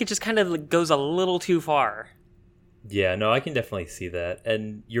feel like it just kind of goes a little too far. Yeah, no, I can definitely see that.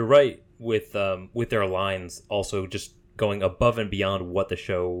 And you're right with their lines also just going above and beyond what the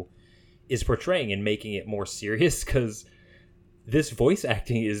show is portraying and making it more serious, because this voice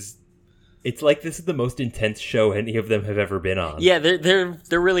acting is, it's like this is the most intense show any of them have ever been on. Yeah, they're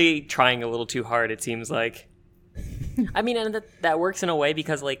really trying a little too hard, it seems like. I mean, and that works in a way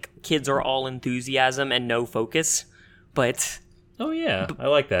because like kids are all enthusiasm and no focus, but oh yeah, I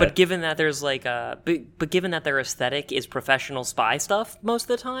like that. But given that there's like but given that their aesthetic is professional spy stuff most of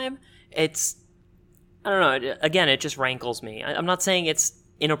the time, it's, I don't know. Again, it just rankles me. I'm not saying it's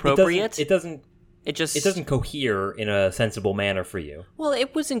inappropriate. It doesn't cohere in a sensible manner for you. Well,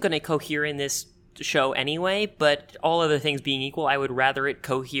 it wasn't going to cohere in this show anyway, but all other things being equal, I would rather it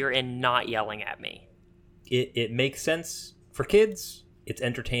cohere and not yelling at me. It makes sense for kids. It's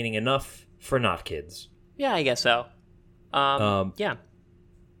entertaining enough for not kids. Yeah, I guess so. Yeah.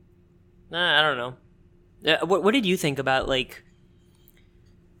 I don't know. What did you think about, like,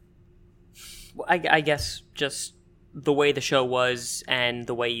 I guess just the way the show was and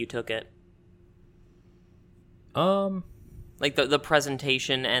the way you took it? Like the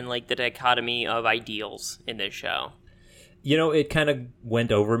presentation and like the dichotomy of ideals in this show. You know, it kind of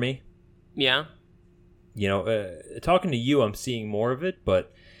went over me. Yeah. You know, talking to you, I'm seeing more of it,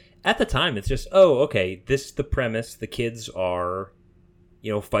 but at the time, it's just, oh, okay, this is the premise. The kids are,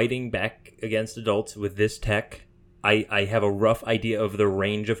 you know, fighting back against adults with this tech. I have a rough idea of the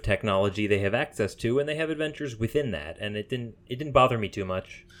range of technology they have access to, and they have adventures within that, and it didn't bother me too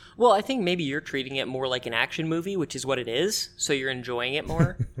much. Well, I think maybe you're treating it more like an action movie, which is what it is, so you're enjoying it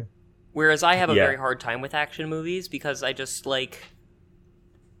more. Whereas I have a very hard time with action movies because I just like...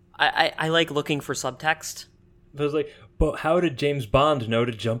 I like looking for subtext. I was like, but how did James Bond know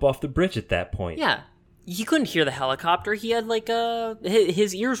to jump off the bridge at that point? Yeah. He couldn't hear the helicopter. He had like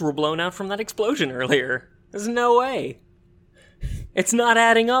his ears were blown out from that explosion earlier. There's no way. It's not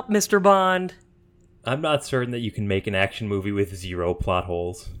adding up, Mr. Bond. I'm not certain that you can make an action movie with 0 plot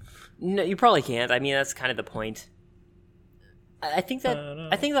holes. No, you probably can't. I mean, that's kind of the point. I think that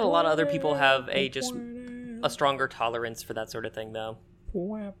a lot of other people have a stronger tolerance for that sort of thing, though.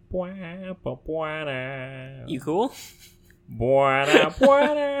 You cool?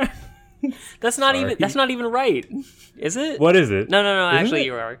 That's not even right, is it? What is it? No. Actually,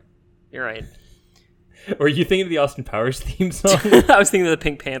 you are. You're right. Or are you thinking of the Austin Powers theme song? I was thinking of the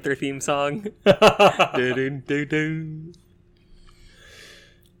Pink Panther theme song.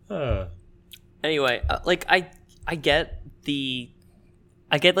 Anyway, like I get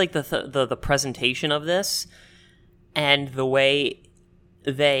like the presentation of this and the way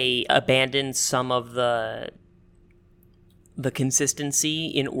they abandoned some of the consistency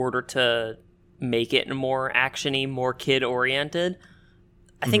in order to make it more actiony, more kid-oriented.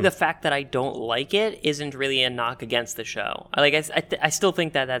 I think the fact that I don't like it isn't really a knock against the show. I still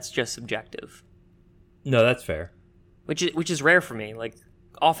think that that's just subjective. No, that's fair. Which is rare for me. Like,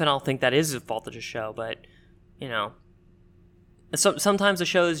 often I'll think that is a fault of the show, but, you know. Sometimes the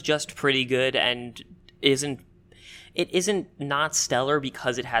show is just pretty good and isn't not stellar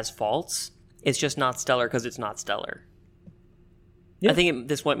because it has faults. It's just not stellar because it's not stellar. Yeah. I think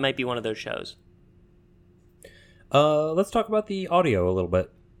this one might be one of those shows. Let's talk about the audio a little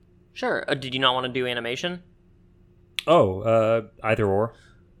bit. Sure. Did you not want to do animation? Oh, either or.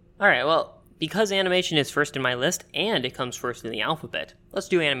 All right, well, because animation is first in my list and it comes first in the alphabet, let's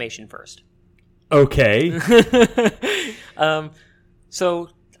do animation first. Okay. So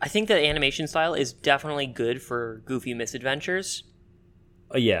I think that animation style is definitely good for goofy misadventures.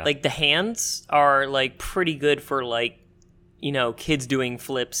 Yeah. Like, the hands are, like, pretty good for, like, you know, kids doing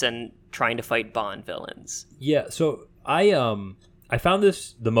flips and trying to fight Bond villains. Yeah, so I found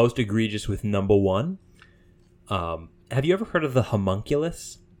this the most egregious with number 1. Have you ever heard of the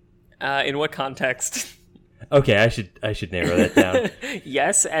homunculus? In what context? Okay, I should narrow that down.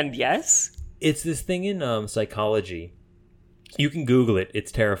 Yes and yes? It's this thing in psychology. You can Google it.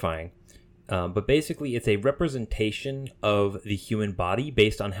 It's terrifying. But basically, it's a representation of the human body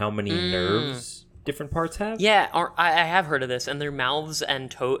based on how many nerves different parts have. Yeah, I have heard of this, and their mouths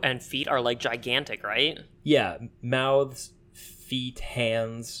and feet are, like, gigantic, right? Yeah, mouths, feet,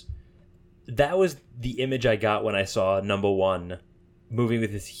 hands. That was the image I got when I saw number 1 moving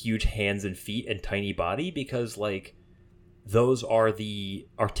with his huge hands and feet and tiny body, because, like, those are the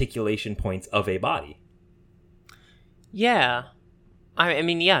articulation points of a body. Yeah.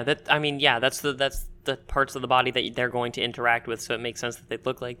 That's the parts of the body that they're going to interact with, so it makes sense that they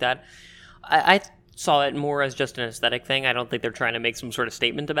look like that. I saw it more as just an aesthetic thing. I don't think they're trying to make some sort of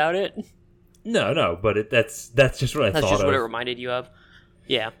statement about it. No, but that's just what I thought of. That's just what it reminded you of.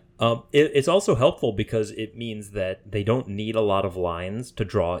 Yeah. It's also helpful because it means that they don't need a lot of lines to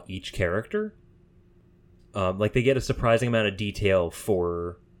draw each character. Like, they get a surprising amount of detail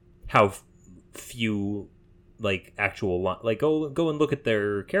for how few, like, actual... Like, go and look at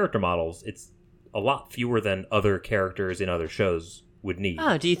their character models. It's a lot fewer than other characters in other shows would need.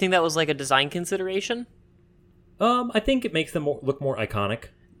 Oh, do you think that was, like, a design consideration? I think it makes them look more iconic,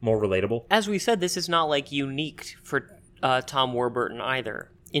 more relatable. As we said, this is not, like, unique for Tom Warburton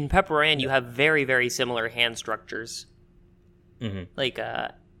either. In Pepper Ann, you have very, very similar hand structures. Mm-hmm. Like,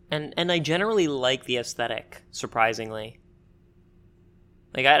 and I generally like the aesthetic, surprisingly.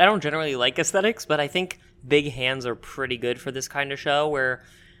 Like, I don't generally like aesthetics, but I think big hands are pretty good for this kind of show, where...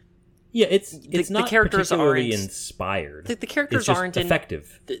 Yeah, it's not the characters particularly aren't inspired. The characters it's just aren't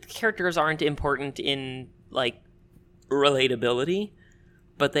effective. The characters aren't important in, like, relatability,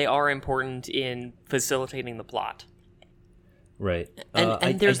 but they are important in facilitating the plot. Right.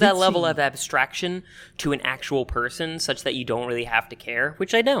 And there's that level of abstraction to an actual person such that you don't really have to care,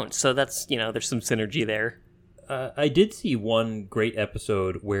 which I don't. So that's, there's some synergy there. I did see one great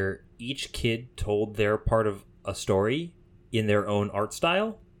episode where each kid told their part of a story in their own art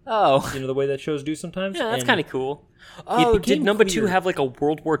style. Oh. The way that shows do sometimes? Yeah, that's kind of cool. Oh, did number 2 have, like, a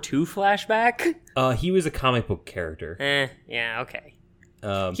World War II flashback? He was a comic book character. Yeah, okay.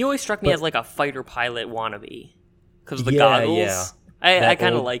 He always struck me as, like, a fighter pilot wannabe. Because of the goggles. Yeah. I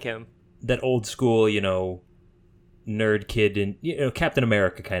kind of like him. That old school, nerd kid in, Captain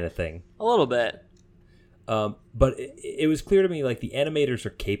America kind of thing. A little bit. But it was clear to me, like, the animators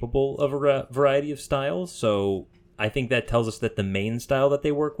are capable of a variety of styles, so I think that tells us that the main style that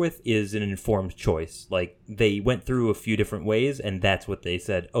they work with is an informed choice. Like, they went through a few different ways, and that's what they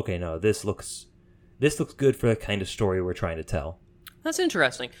said, okay, no, this looks good for the kind of story we're trying to tell. That's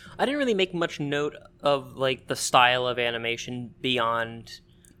interesting. I didn't really make much note of, like, the style of animation beyond...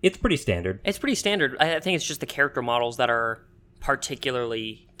 It's pretty standard. It's pretty standard. I think it's just the character models that are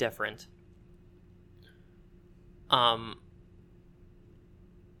particularly different.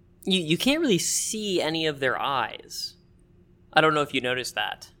 You can't really see any of their eyes. I don't know if you noticed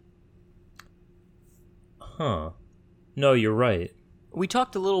that. Huh. No, you're right. We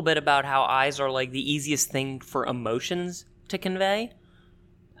talked a little bit about how eyes are, like, the easiest thing for emotions to convey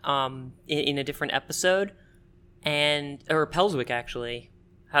in a different episode, or Pelswick, actually,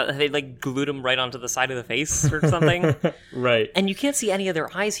 how they, like, glued them right onto the side of the face or something. Right. And you can't see any of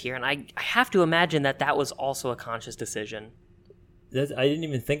their eyes here, and I have to imagine that was also a conscious decision. I didn't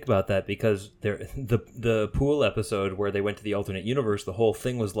even think about that, because the pool episode where they went to the alternate universe, the whole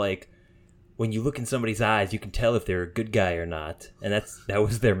thing was like, when you look in somebody's eyes, you can tell if they're a good guy or not, and that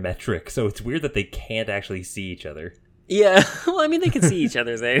was their metric. So it's weird that they can't actually see each other. Yeah, well, I mean, they can see each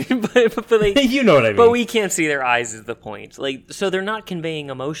other's eyes, but they, you know what I mean. But we can't see their eyes is the point. Like, so they're not conveying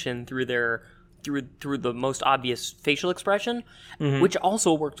emotion through the most obvious facial expression, which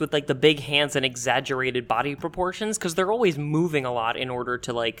also works with, like, the big hands and exaggerated body proportions, because they're always moving a lot in order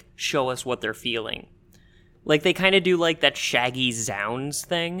to, like, show us what they're feeling. Like, they kind of do, like, that Shaggy Zounds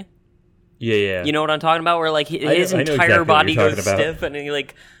thing. Yeah. You know what I'm talking about? Where, like, his entire body goes stiff, and he,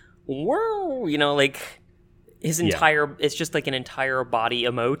 like, whoa, like... His entire, it's just like an entire body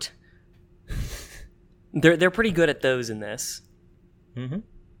emote. They're pretty good at those in this. Mm-hmm.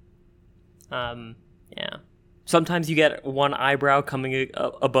 Yeah. Sometimes you get one eyebrow coming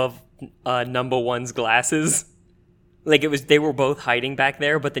above number one's glasses. Like, they were both hiding back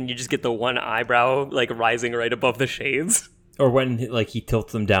there, but then you just get the one eyebrow, like, rising right above the shades. Or when, like, he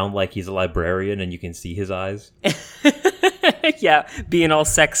tilts them down like he's a librarian and you can see his eyes. Yeah, being all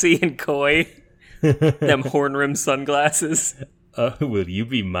sexy and coy. Them horn-rimmed sunglasses. Will you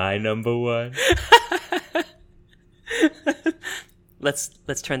be my number one?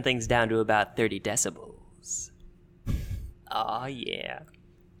 Let's turn things down to about 30 decibels. Oh, yeah.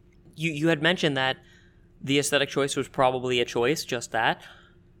 You had mentioned that the aesthetic choice was probably a choice, just that.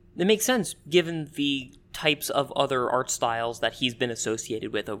 It makes sense, given the types of other art styles that he's been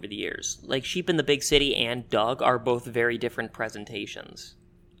associated with over the years. Like, Sheep in the Big City and Doug are both very different presentations.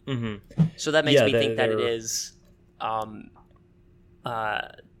 Mm-hmm. So that makes me think that it is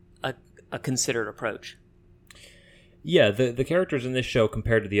a considered approach. Yeah, the characters in this show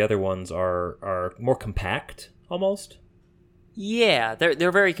compared to the other ones are more compact, almost. Yeah,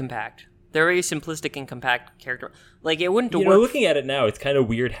 they're very compact. They're very simplistic and compact character. Like, it wouldn't work. Looking at it now, it's kind of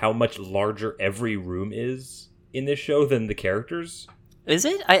weird how much larger every room is in this show than the characters. Is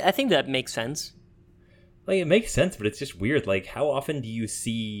it? I think that makes sense. Like, it makes sense, but it's just weird. Like, how often do you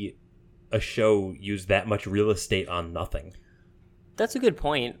see a show use that much real estate on nothing? That's a good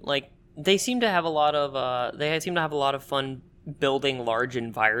point. Like, they seem to have a lot of fun building large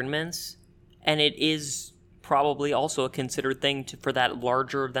environments, and it is probably also a considered thing for that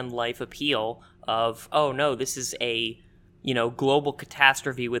larger-than-life appeal of, oh no, this is a, global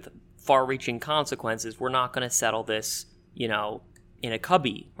catastrophe with far-reaching consequences. We're not going to settle this, in a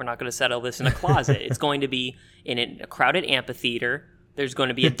cubby. We're not going to settle this in a closet. It's going to be in a crowded amphitheater. There's going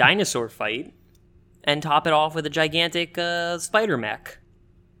to be a dinosaur fight, and top it off with a gigantic spider mech,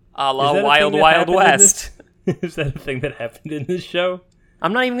 a la Wild Wild West. Is that a thing that happened in this show?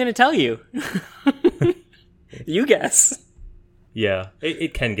 I'm not even going to tell you. You guess. Yeah,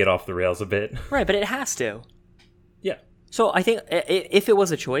 it can get off the rails a bit. Right, but it has to. Yeah. So I think if it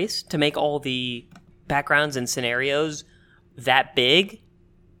was a choice to make all the backgrounds and scenarios that big,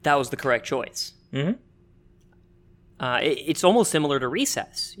 that was the correct choice. Mm-hmm. It's almost similar to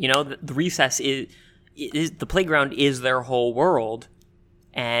Recess. The Recess is the playground is their whole world,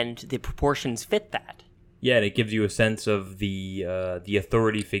 and the proportions fit that. Yeah, and it gives you a sense of the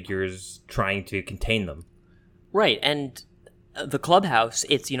authority figures trying to contain them. Right, and the clubhouse,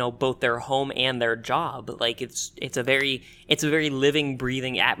 it's both their home and their job. Like it's a very living,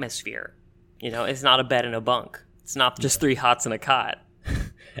 breathing atmosphere. It's not a bed and a bunk. It's not just three hots and a cot.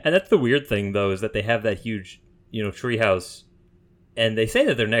 And that's the weird thing, though, is that they have that huge treehouse, and they say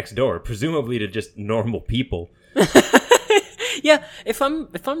that they're next door, presumably to just normal people. Yeah, if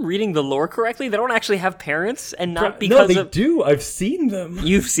I'm reading the lore correctly, they don't actually have parents, and not because no, they do. I've seen them.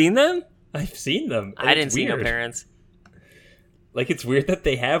 You've seen them? I've seen them. I didn't see no parents. Like, it's weird that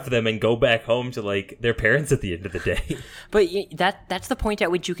they have them and go back home to, like, their parents at the end of the day. But that's the point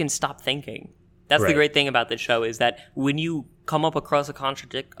at which you can stop thinking. That's the great thing about this show, is that when you come up across a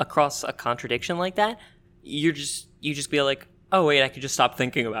contradiction like that, you just be like, oh wait, I could just stop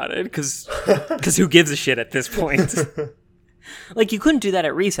thinking about it, because who gives a shit at this point? Like, you couldn't do that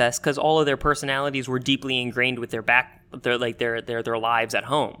at Recess because all of their personalities were deeply ingrained with their lives at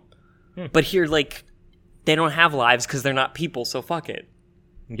home. But here, like, they don't have lives because they're not people, so fuck it.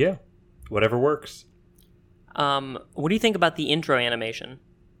 Yeah, whatever works. What do you think about the intro animation?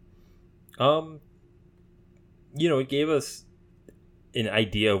 It gave us an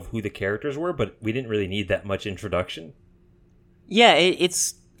idea of who the characters were, but we didn't really need that much introduction. Yeah,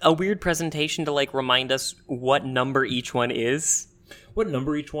 it's a weird presentation to, like, remind us what number each one is. What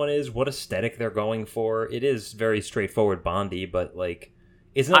number each one is, what aesthetic they're going for. It is very straightforward Bondy, but, like,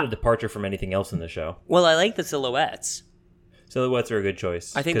 it's not a departure from anything else in the show. Well, I like the silhouettes. Silhouettes are a good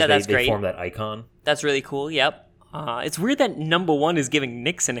choice. I think that's great. They form that icon. That's really cool, yep. It's weird that number one is giving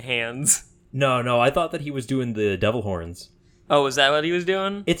Nixon hands. No, I thought that he was doing the devil horns. Oh, is that what he was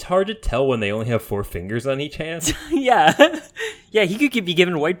doing? It's hard to tell when they only have 4 fingers on each hand. Yeah. Yeah, he could be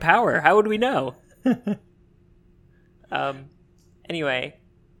given white power. How would we know? Anyway,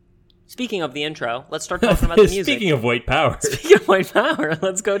 speaking of the intro, let's start talking about the music. Speaking of white power,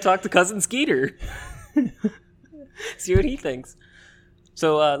 let's go talk to Cousin Skeeter. See what he thinks.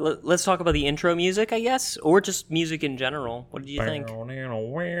 So let's talk about the intro music, I guess, or just music in general. What do you think?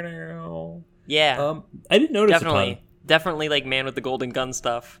 Yeah. I didn't notice a ton. Definitely like Man with the Golden Gun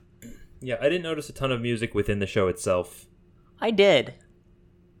stuff. Yeah, I didn't notice a ton of music within the show itself. I did.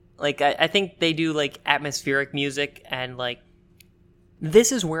 Like, I think they do, like, atmospheric music, and, like,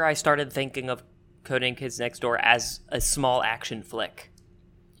 this is where I started thinking of Codename Kids Next Door as a small action flick.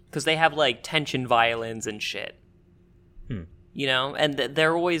 Because they have, like, tension violins and shit. And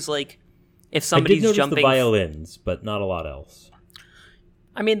they're always, like, if somebody's I did notice jumping... the violins, but not a lot else.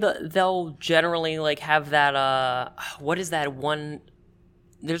 I mean, they'll generally, like, have that, what is that one...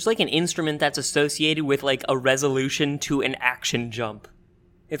 There's, like, an instrument that's associated with, like, a resolution to an action jump.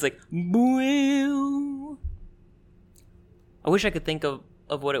 It's like... I wish I could think of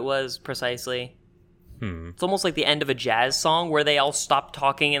what it was precisely. It's almost like the end of a jazz song where they all stop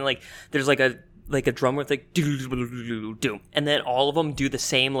talking and, like, there's, like a drum with, like... And then all of them do the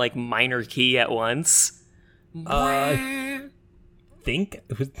same, like, minor key at once. I think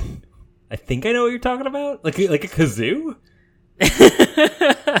I know what you're talking about. Like a kazoo?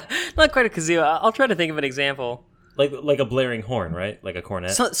 Not quite a kazoo. I'll try to think of an example. Like a blaring horn, right? Like a cornet.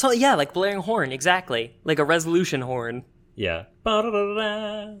 So yeah, like blaring horn, exactly. Like a resolution horn. Yeah.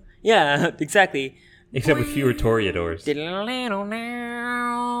 Yeah, exactly. Except with fewer toreadors.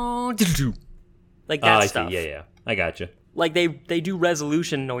 Like that I stuff. See. Yeah. I gotcha. Like they do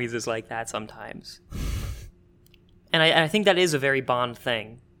resolution noises like that sometimes. And I think that is a very Bond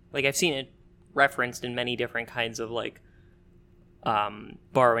thing. Like, I've seen it referenced in many different kinds of, like,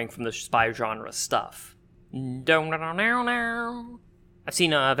 borrowing from the spy genre stuff. I've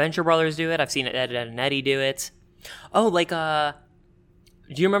seen Venture Brothers do it. I've seen Ed, and Eddie do it. Oh, like, do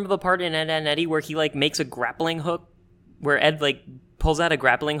you remember the part in Ed, and Eddie where he, like, makes a grappling hook where Ed like pulls out a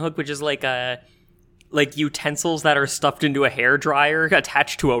grappling hook, which is like utensils that are stuffed into a hairdryer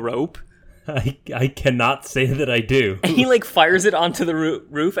attached to a rope. I cannot say that I do. And he like fires it onto the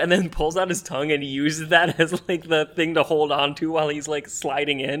roof and then pulls out his tongue and he uses that as like the thing to hold on to while he's like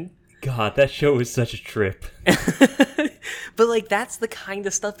sliding in. God, that show is such a trip. But like that's the kind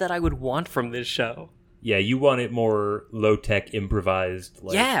of stuff that I would want from this show. Yeah, you want it more low-tech, improvised.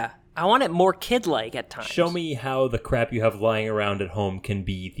 Yeah, I want it more kid-like at times. Show me how the crap you have lying around at home can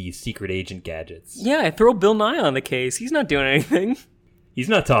be these secret agent gadgets. Yeah, throw Bill Nye on the case. He's not doing anything. He's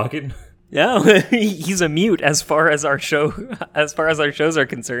not talking. No, he's a mute as far as our shows are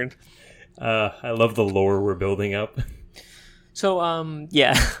concerned. I love the lore we're building up. So,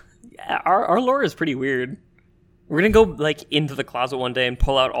 yeah, our lore is pretty weird. We're gonna go like into the closet one day and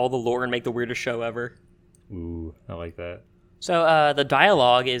pull out all the lore and make the weirdest show ever. Ooh, I like that. So, the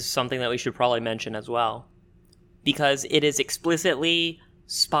dialogue is something that we should probably mention as well, because it is explicitly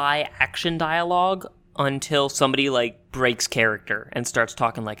spy action dialogue until somebody like breaks character and starts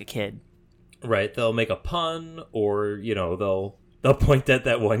talking like a kid. Right, they'll make a pun, or they'll point at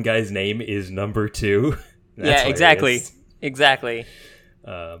that one guy's name is number 2. Yeah, exactly.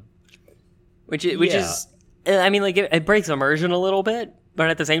 Which is, I mean, like it breaks immersion a little bit, but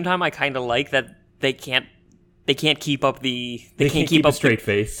at the same time, I kind of like that they can't keep up they can't keep up a straight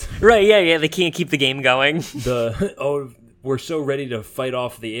face. Right? Yeah, they can't keep the game going. We're so ready to fight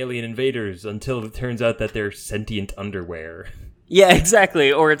off the alien invaders until it turns out that they're sentient underwear. Yeah,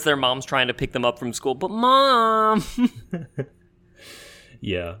 exactly. Or it's their mom's trying to pick them up from school. But Mom!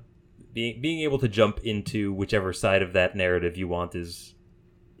 Yeah. Being able to jump into whichever side of that narrative you want is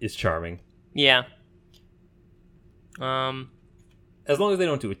charming. Yeah. As long as they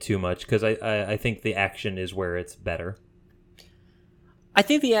don't do it too much, because I think the action is where it's better. I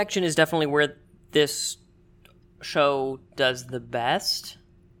think the action is definitely where this show does the best.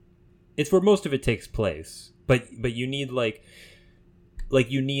 It's where most of it takes place. But you need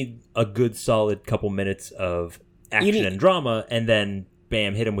you need a good solid couple minutes of action and drama, and then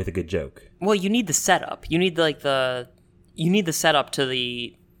bam, hit him with a good joke. Well, you need the setup. You need the setup to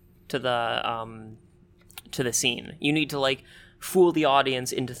the scene. You need to like fool the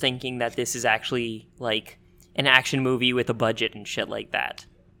audience into thinking that this is actually like an action movie with a budget and shit like that.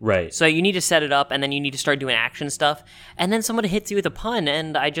 Right. So you need to set it up, and then you need to start doing action stuff, and then someone hits you with a pun,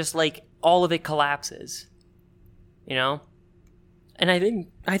 and I just like all of it collapses. And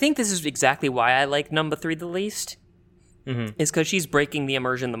I think this is exactly why I like number 3 the least. Mm-hmm. Is because she's breaking the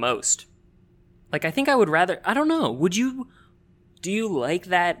immersion the most. Like, I think I would rather... I don't know. Do you like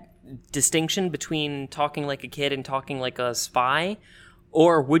that distinction between talking like a kid and talking like a spy?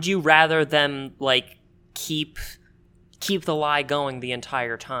 Or would you rather them, like, keep the lie going the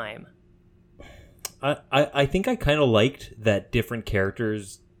entire time? I think I kind of liked that different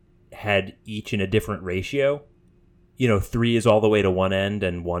characters had each in a different ratio. 3 is all the way to one end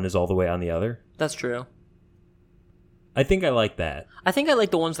and 1 is all the way on the other. That's true. I think I like that. I think I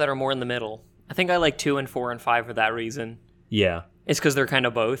like the ones that are more in the middle. I think I like 2 and 4 and 5 for that reason. Yeah. It's because they're kind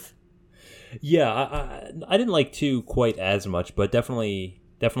of both. Yeah, I didn't like 2 quite as much, but definitely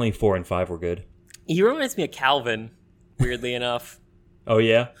 4 and 5 were good. He reminds me of Calvin, weirdly enough. Oh,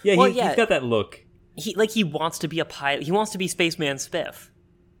 yeah? Yeah, well, he's got that look. He wants to be a pilot. He wants to be Spaceman Spiff.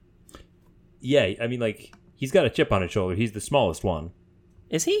 Yeah, I mean, like... He's got a chip on his shoulder. He's the smallest one.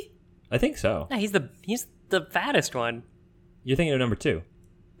 Is he? I think so. No, he's the fattest one. You're thinking of number 2.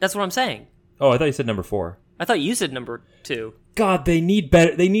 That's what I'm saying. Oh, I thought you said number 4. I thought you said number 2. God, they need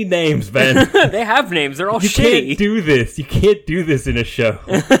better. They need names, Ben. They have names. They're all you shitty. You can't do this. You can't do this in a show.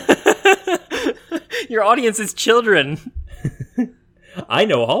 Your audience is children. I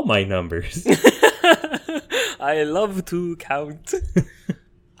know all my numbers. I love to count.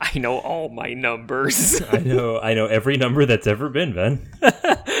 I know all my numbers. I know every number that's ever been, Ben.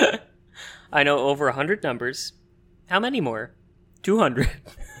 I know over 100 numbers. How many more? 200.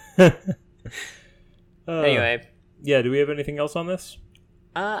 Anyway. Yeah, do we have anything else on this?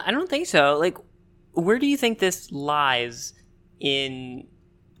 I don't think so. Like, where do you think this lies in...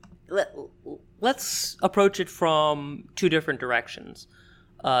 Let's approach it from 2 different directions.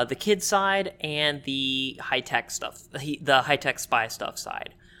 The kid side and the high-tech stuff. The high-tech spy stuff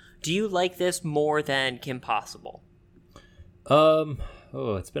side. Do you like this more than Kim Possible?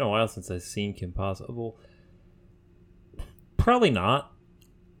 It's been a while since I've seen Kim Possible. Probably not.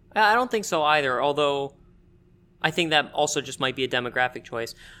 I don't think so either, although I think that also just might be a demographic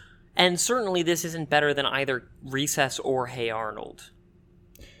choice. And certainly this isn't better than either Recess or Hey Arnold.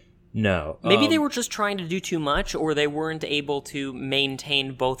 No. Maybe they were just trying to do too much, or they weren't able to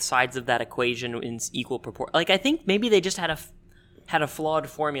maintain both sides of that equation in equal proportion. Like, I think maybe they just had a flawed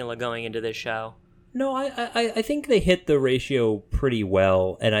formula going into this show. No, I think they hit the ratio pretty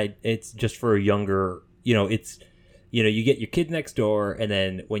well, and it's just for a younger, it's, you get your kid next door, and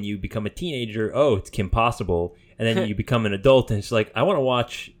then when you become a teenager, it's Kim Possible, and then you become an adult, and it's like, I want to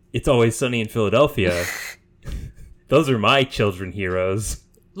watch It's Always Sunny in Philadelphia. Those are my children heroes.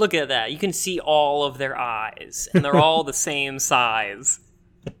 Look at that. You can see all of their eyes, and they're all the same size.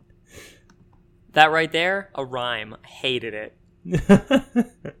 That right there, a rhyme. I hated it.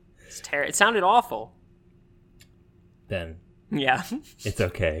 It sounded awful. Ben. Yeah. It's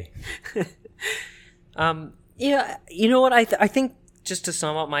okay. Yeah, you know what? I think just to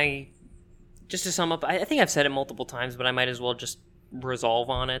sum up, I think I've said it multiple times, but I might as well just resolve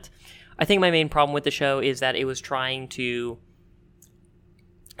on it. I think my main problem with the show is that it was trying to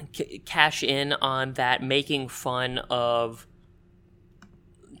cash in on that making fun of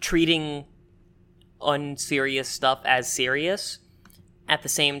treating unserious stuff as serious at the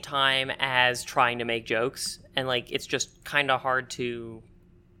same time as trying to make jokes, and like it's just kind of hard to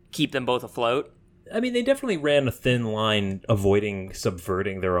keep them both afloat. I mean, they definitely ran a thin line avoiding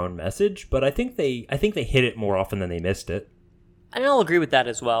subverting their own message, but I think they hit it more often than they missed it. And I'll agree with that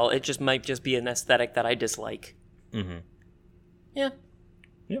as well. It just might just be an aesthetic that I dislike. Mm-hmm. Yeah.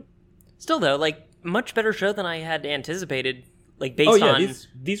 Yep. Still though, like much better show than I had anticipated. Like based on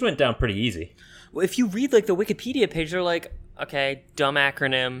these went down pretty easy. Well, if you read like the Wikipedia page, they're like, okay, dumb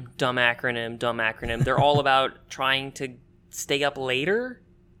acronym, dumb acronym, dumb acronym. They're all about trying to stay up later,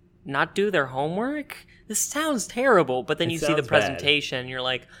 not do their homework. This sounds terrible, but then you see the presentation, and you're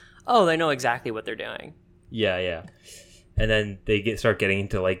like, oh, they know exactly what they're doing. Yeah. And then they start getting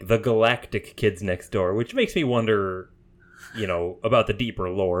into like the galactic kids next door, which makes me wonder, about the deeper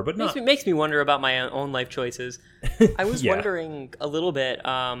lore, but makes me wonder about my own life choices. I was wondering a little bit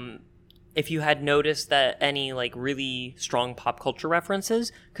if you had noticed that any like really strong pop culture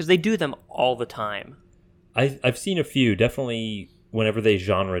references, because they do them all the time. I've seen a few, definitely whenever they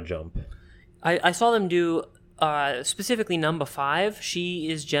genre jump. I saw them do specifically number 5. She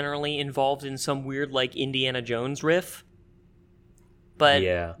is generally involved in some weird like Indiana Jones riff. But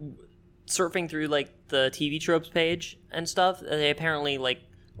yeah. Surfing through like the TV tropes page and stuff, they apparently like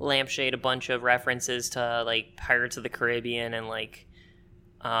lampshade a bunch of references to like Pirates of the Caribbean and like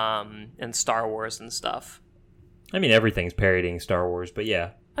and Star Wars and stuff. I mean, everything's parodying Star Wars, but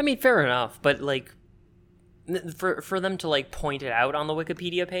yeah. I mean, fair enough, but like for them to like point it out on the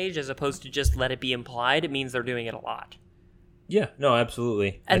Wikipedia page as opposed to just let it be implied, it means they're doing it a lot. Yeah, no,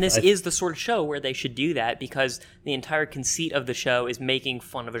 absolutely. And this is the sort of show where they should do that because the entire conceit of the show is making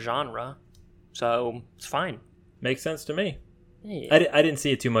fun of a genre. So, it's fine. Makes sense to me. Yeah. I didn't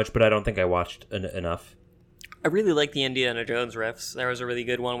see it too much, but I don't think I watched enough. I really like the Indiana Jones riffs. There was a really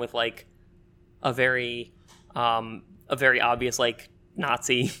good one with like a very obvious like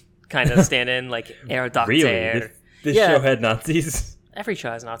Nazi kind of stand-in, like Air Doctor. Really? This show had Nazis? Every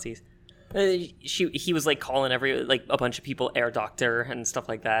show has Nazis. He was like calling a bunch of people Air Doctor and stuff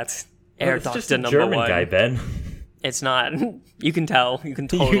like that. Air Doctor just a number German 1 guy, Ben. It's not. You can tell. You can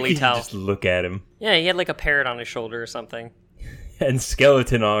totally tell. Just look at him. Yeah, he had like a parrot on his shoulder or something. And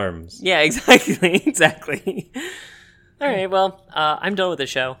skeleton arms. Yeah, exactly. All right, well, I'm done with the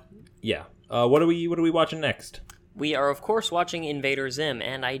show. Yeah. What are we watching next? We are, of course, watching Invader Zim,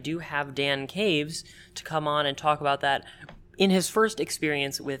 and I do have Dan Caves to come on and talk about that in his first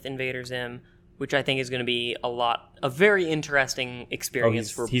experience with Invader Zim, which I think is going to be a very interesting experience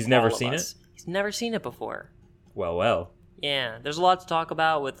for he's never all of seen us. it? He's never seen it before. Well. Yeah, there's a lot to talk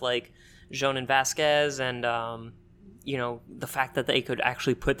about with, like, Jonan Vasquez and, the fact that they could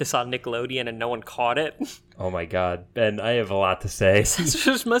actually put this on Nickelodeon and no one caught it. Oh my god, Ben, I have a lot to say.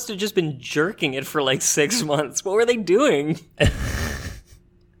 Just must have just been jerking it for, like, 6 months. What were they doing?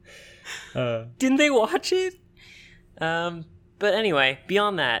 Didn't they watch it? But anyway,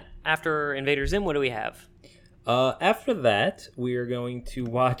 beyond that, after Invader Zim, what do we have? After that, we are going to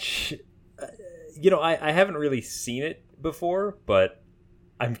watch... I haven't really seen it before, but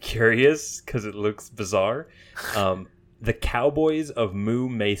I'm curious because it looks bizarre. The Cowboys of Moo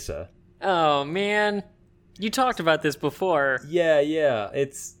Mesa. Oh, man. You talked about this before. Yeah.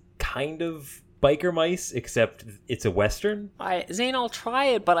 It's kind of biker mice, except it's a Western. Zane, I'll try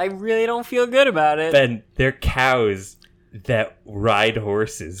it, but I really don't feel good about it. Ben, they're cows that ride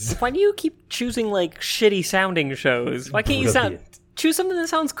horses. Why do you keep choosing, like, shitty sounding shows? Why can't you choose something that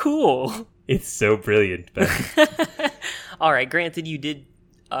sounds cool? It's so brilliant, Ben. All right, granted, you did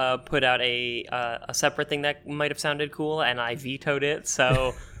put out a separate thing that might have sounded cool, and I vetoed it,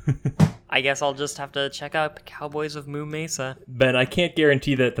 so I guess I'll just have to check out Cowboys of Moo Mesa. Ben, I can't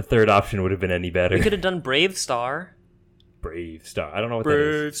guarantee that the third option would have been any better. We could have done Brave Star. Brave Star. I don't know what Brave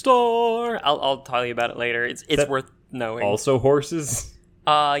that is. Star. I'll tell you about it later. It's worth knowing. Also horses?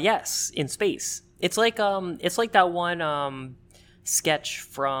 Yes, in space. It's like that one sketch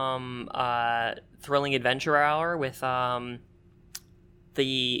from Thrilling Adventure Hour with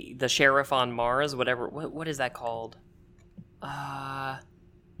the sheriff on Mars, whatever. What is that called?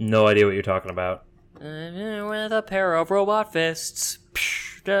 No idea what you're talking about. With a pair of robot fists.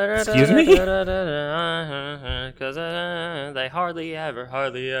 Excuse me? Because they hardly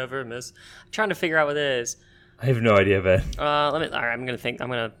ever miss. I'm trying to figure out what it is. I have no idea, Ben. All right, I'm gonna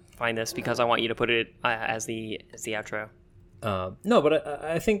find this because I want you to put it as the outro. No, but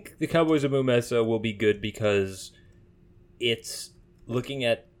I think the Cowboys of Moo Mesa will be good because it's looking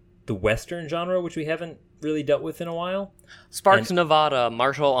at the Western genre, which we haven't really dealt with in a while. Sparks, Nevada,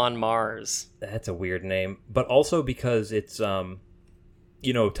 Marshall on Mars. That's a weird name, but also because it's time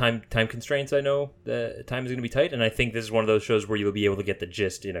constraints. I know the time is going to be tight, and I think this is one of those shows where you'll be able to get the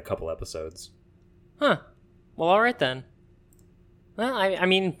gist in a couple episodes. Huh. Well, all right then. Well, I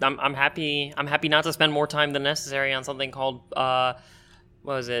mean, I'm happy. I'm happy not to spend more time than necessary on something called what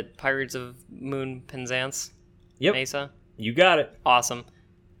was it? Pirates of Moon Penzance. Yep. Mesa. You got it. Awesome.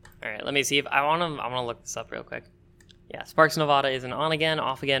 All right, let me see if I want to look this up real quick. Yeah, Sparks Nevada is an on again,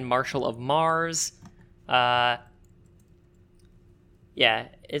 off again Marshal of Mars. Yeah.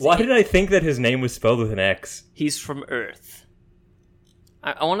 Why did I think that his name was spelled with an X? He's from Earth.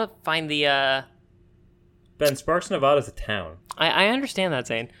 I want to find the. Ben, Sparks Nevada's a town. I understand that,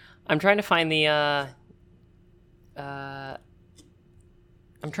 Zane. I'm trying to find the. I'm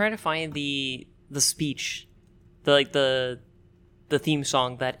trying to find the speech, the theme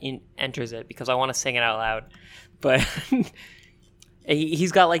song that enters it because I want to sing it out loud, but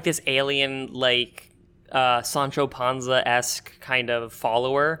he's got like this alien like Sancho Panza-esque kind of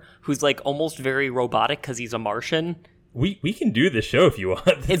follower who's like almost very robotic because he's a Martian. We can do this show if you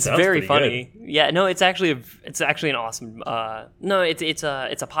want. It's very funny. Good. Yeah, no, it's actually an awesome. No, it's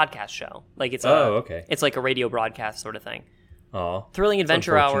a podcast show. Like it's okay. It's like a radio broadcast sort of thing. Oh, Thrilling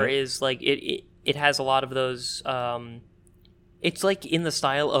Adventure Hour is like it has a lot of those. It's like in the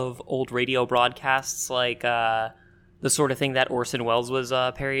style of old radio broadcasts, like the sort of thing that Orson Welles was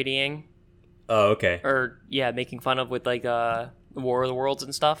parodying. Oh, okay. Or yeah, making fun of with like War of the Worlds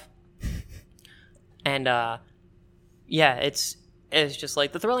and stuff. And yeah, it's just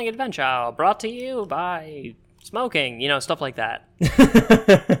like the Thrilling Adventure Hour brought to you by smoking, stuff like that.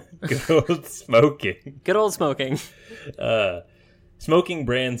 Good old smoking. Good old smoking. Smoking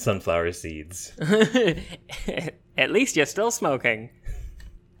brand sunflower seeds. At least you're still smoking.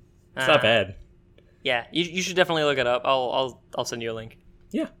 It's not bad. Yeah, you should definitely look it up. I'll send you a link.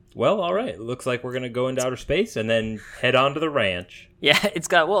 Yeah. Well, all right. Looks like we're gonna go into outer space and then head on to the ranch. Yeah, it's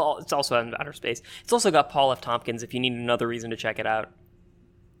also in outer space. It's also got Paul F. Tompkins if you need another reason to check it out.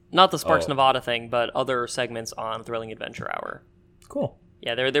 Not the Sparks Nevada thing, but other segments on Thrilling Adventure Hour. Cool.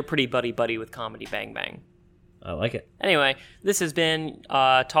 Yeah, they're pretty buddy with Comedy Bang Bang. I like it. Anyway, this has been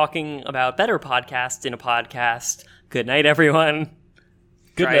talking about better podcasts in a podcast. Good night, everyone.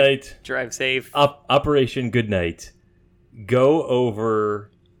 Good night. Drive safe. Operation Good Night. Go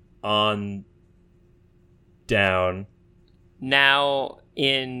over on down. Now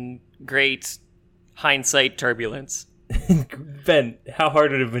in great hindsight turbulence. Ben, how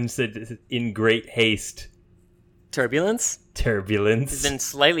hard would it have been said in great haste? Turbulence? Turbulence. It's been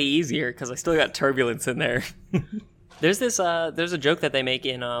slightly easier because I still got turbulence in there. There's a joke that they make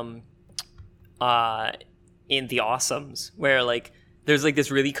in The Awesomes where like there's like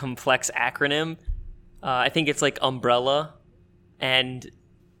this really complex acronym. I think it's like umbrella, and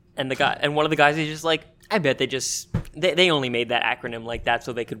one of the guys is just like, I bet they only made that acronym like that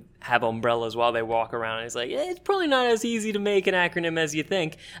so they could have umbrellas while they walk around. And he's like, it's probably not as easy to make an acronym as you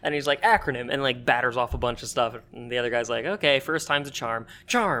think. And he's like, acronym, and like batters off a bunch of stuff. And the other guy's like, okay, first time's a charm,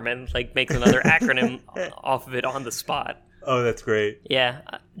 and like makes another acronym off of it on the spot. Oh, that's great. Yeah.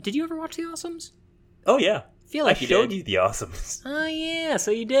 Did you ever watch The Awesomes? Oh yeah. Feel like I showed you The Awesomes. Oh yeah,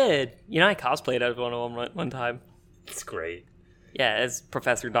 so you did. I cosplayed as one of them one time. It's great. Yeah, as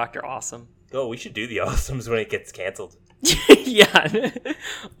Professor Dr. Awesome. Oh, we should do The Awesomes when it gets canceled. Yeah.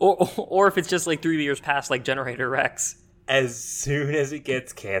 or if it's just like 3 years past, like Generator Rex. As soon as it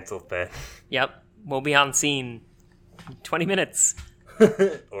gets canceled, Ben. Yep. We'll be on scene. 20 minutes.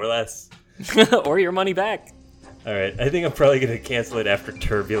 Or less. Or your money back. All right. I think I'm probably going to cancel it after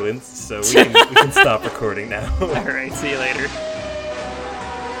Turbulence, so we can stop recording now. All right. See you later.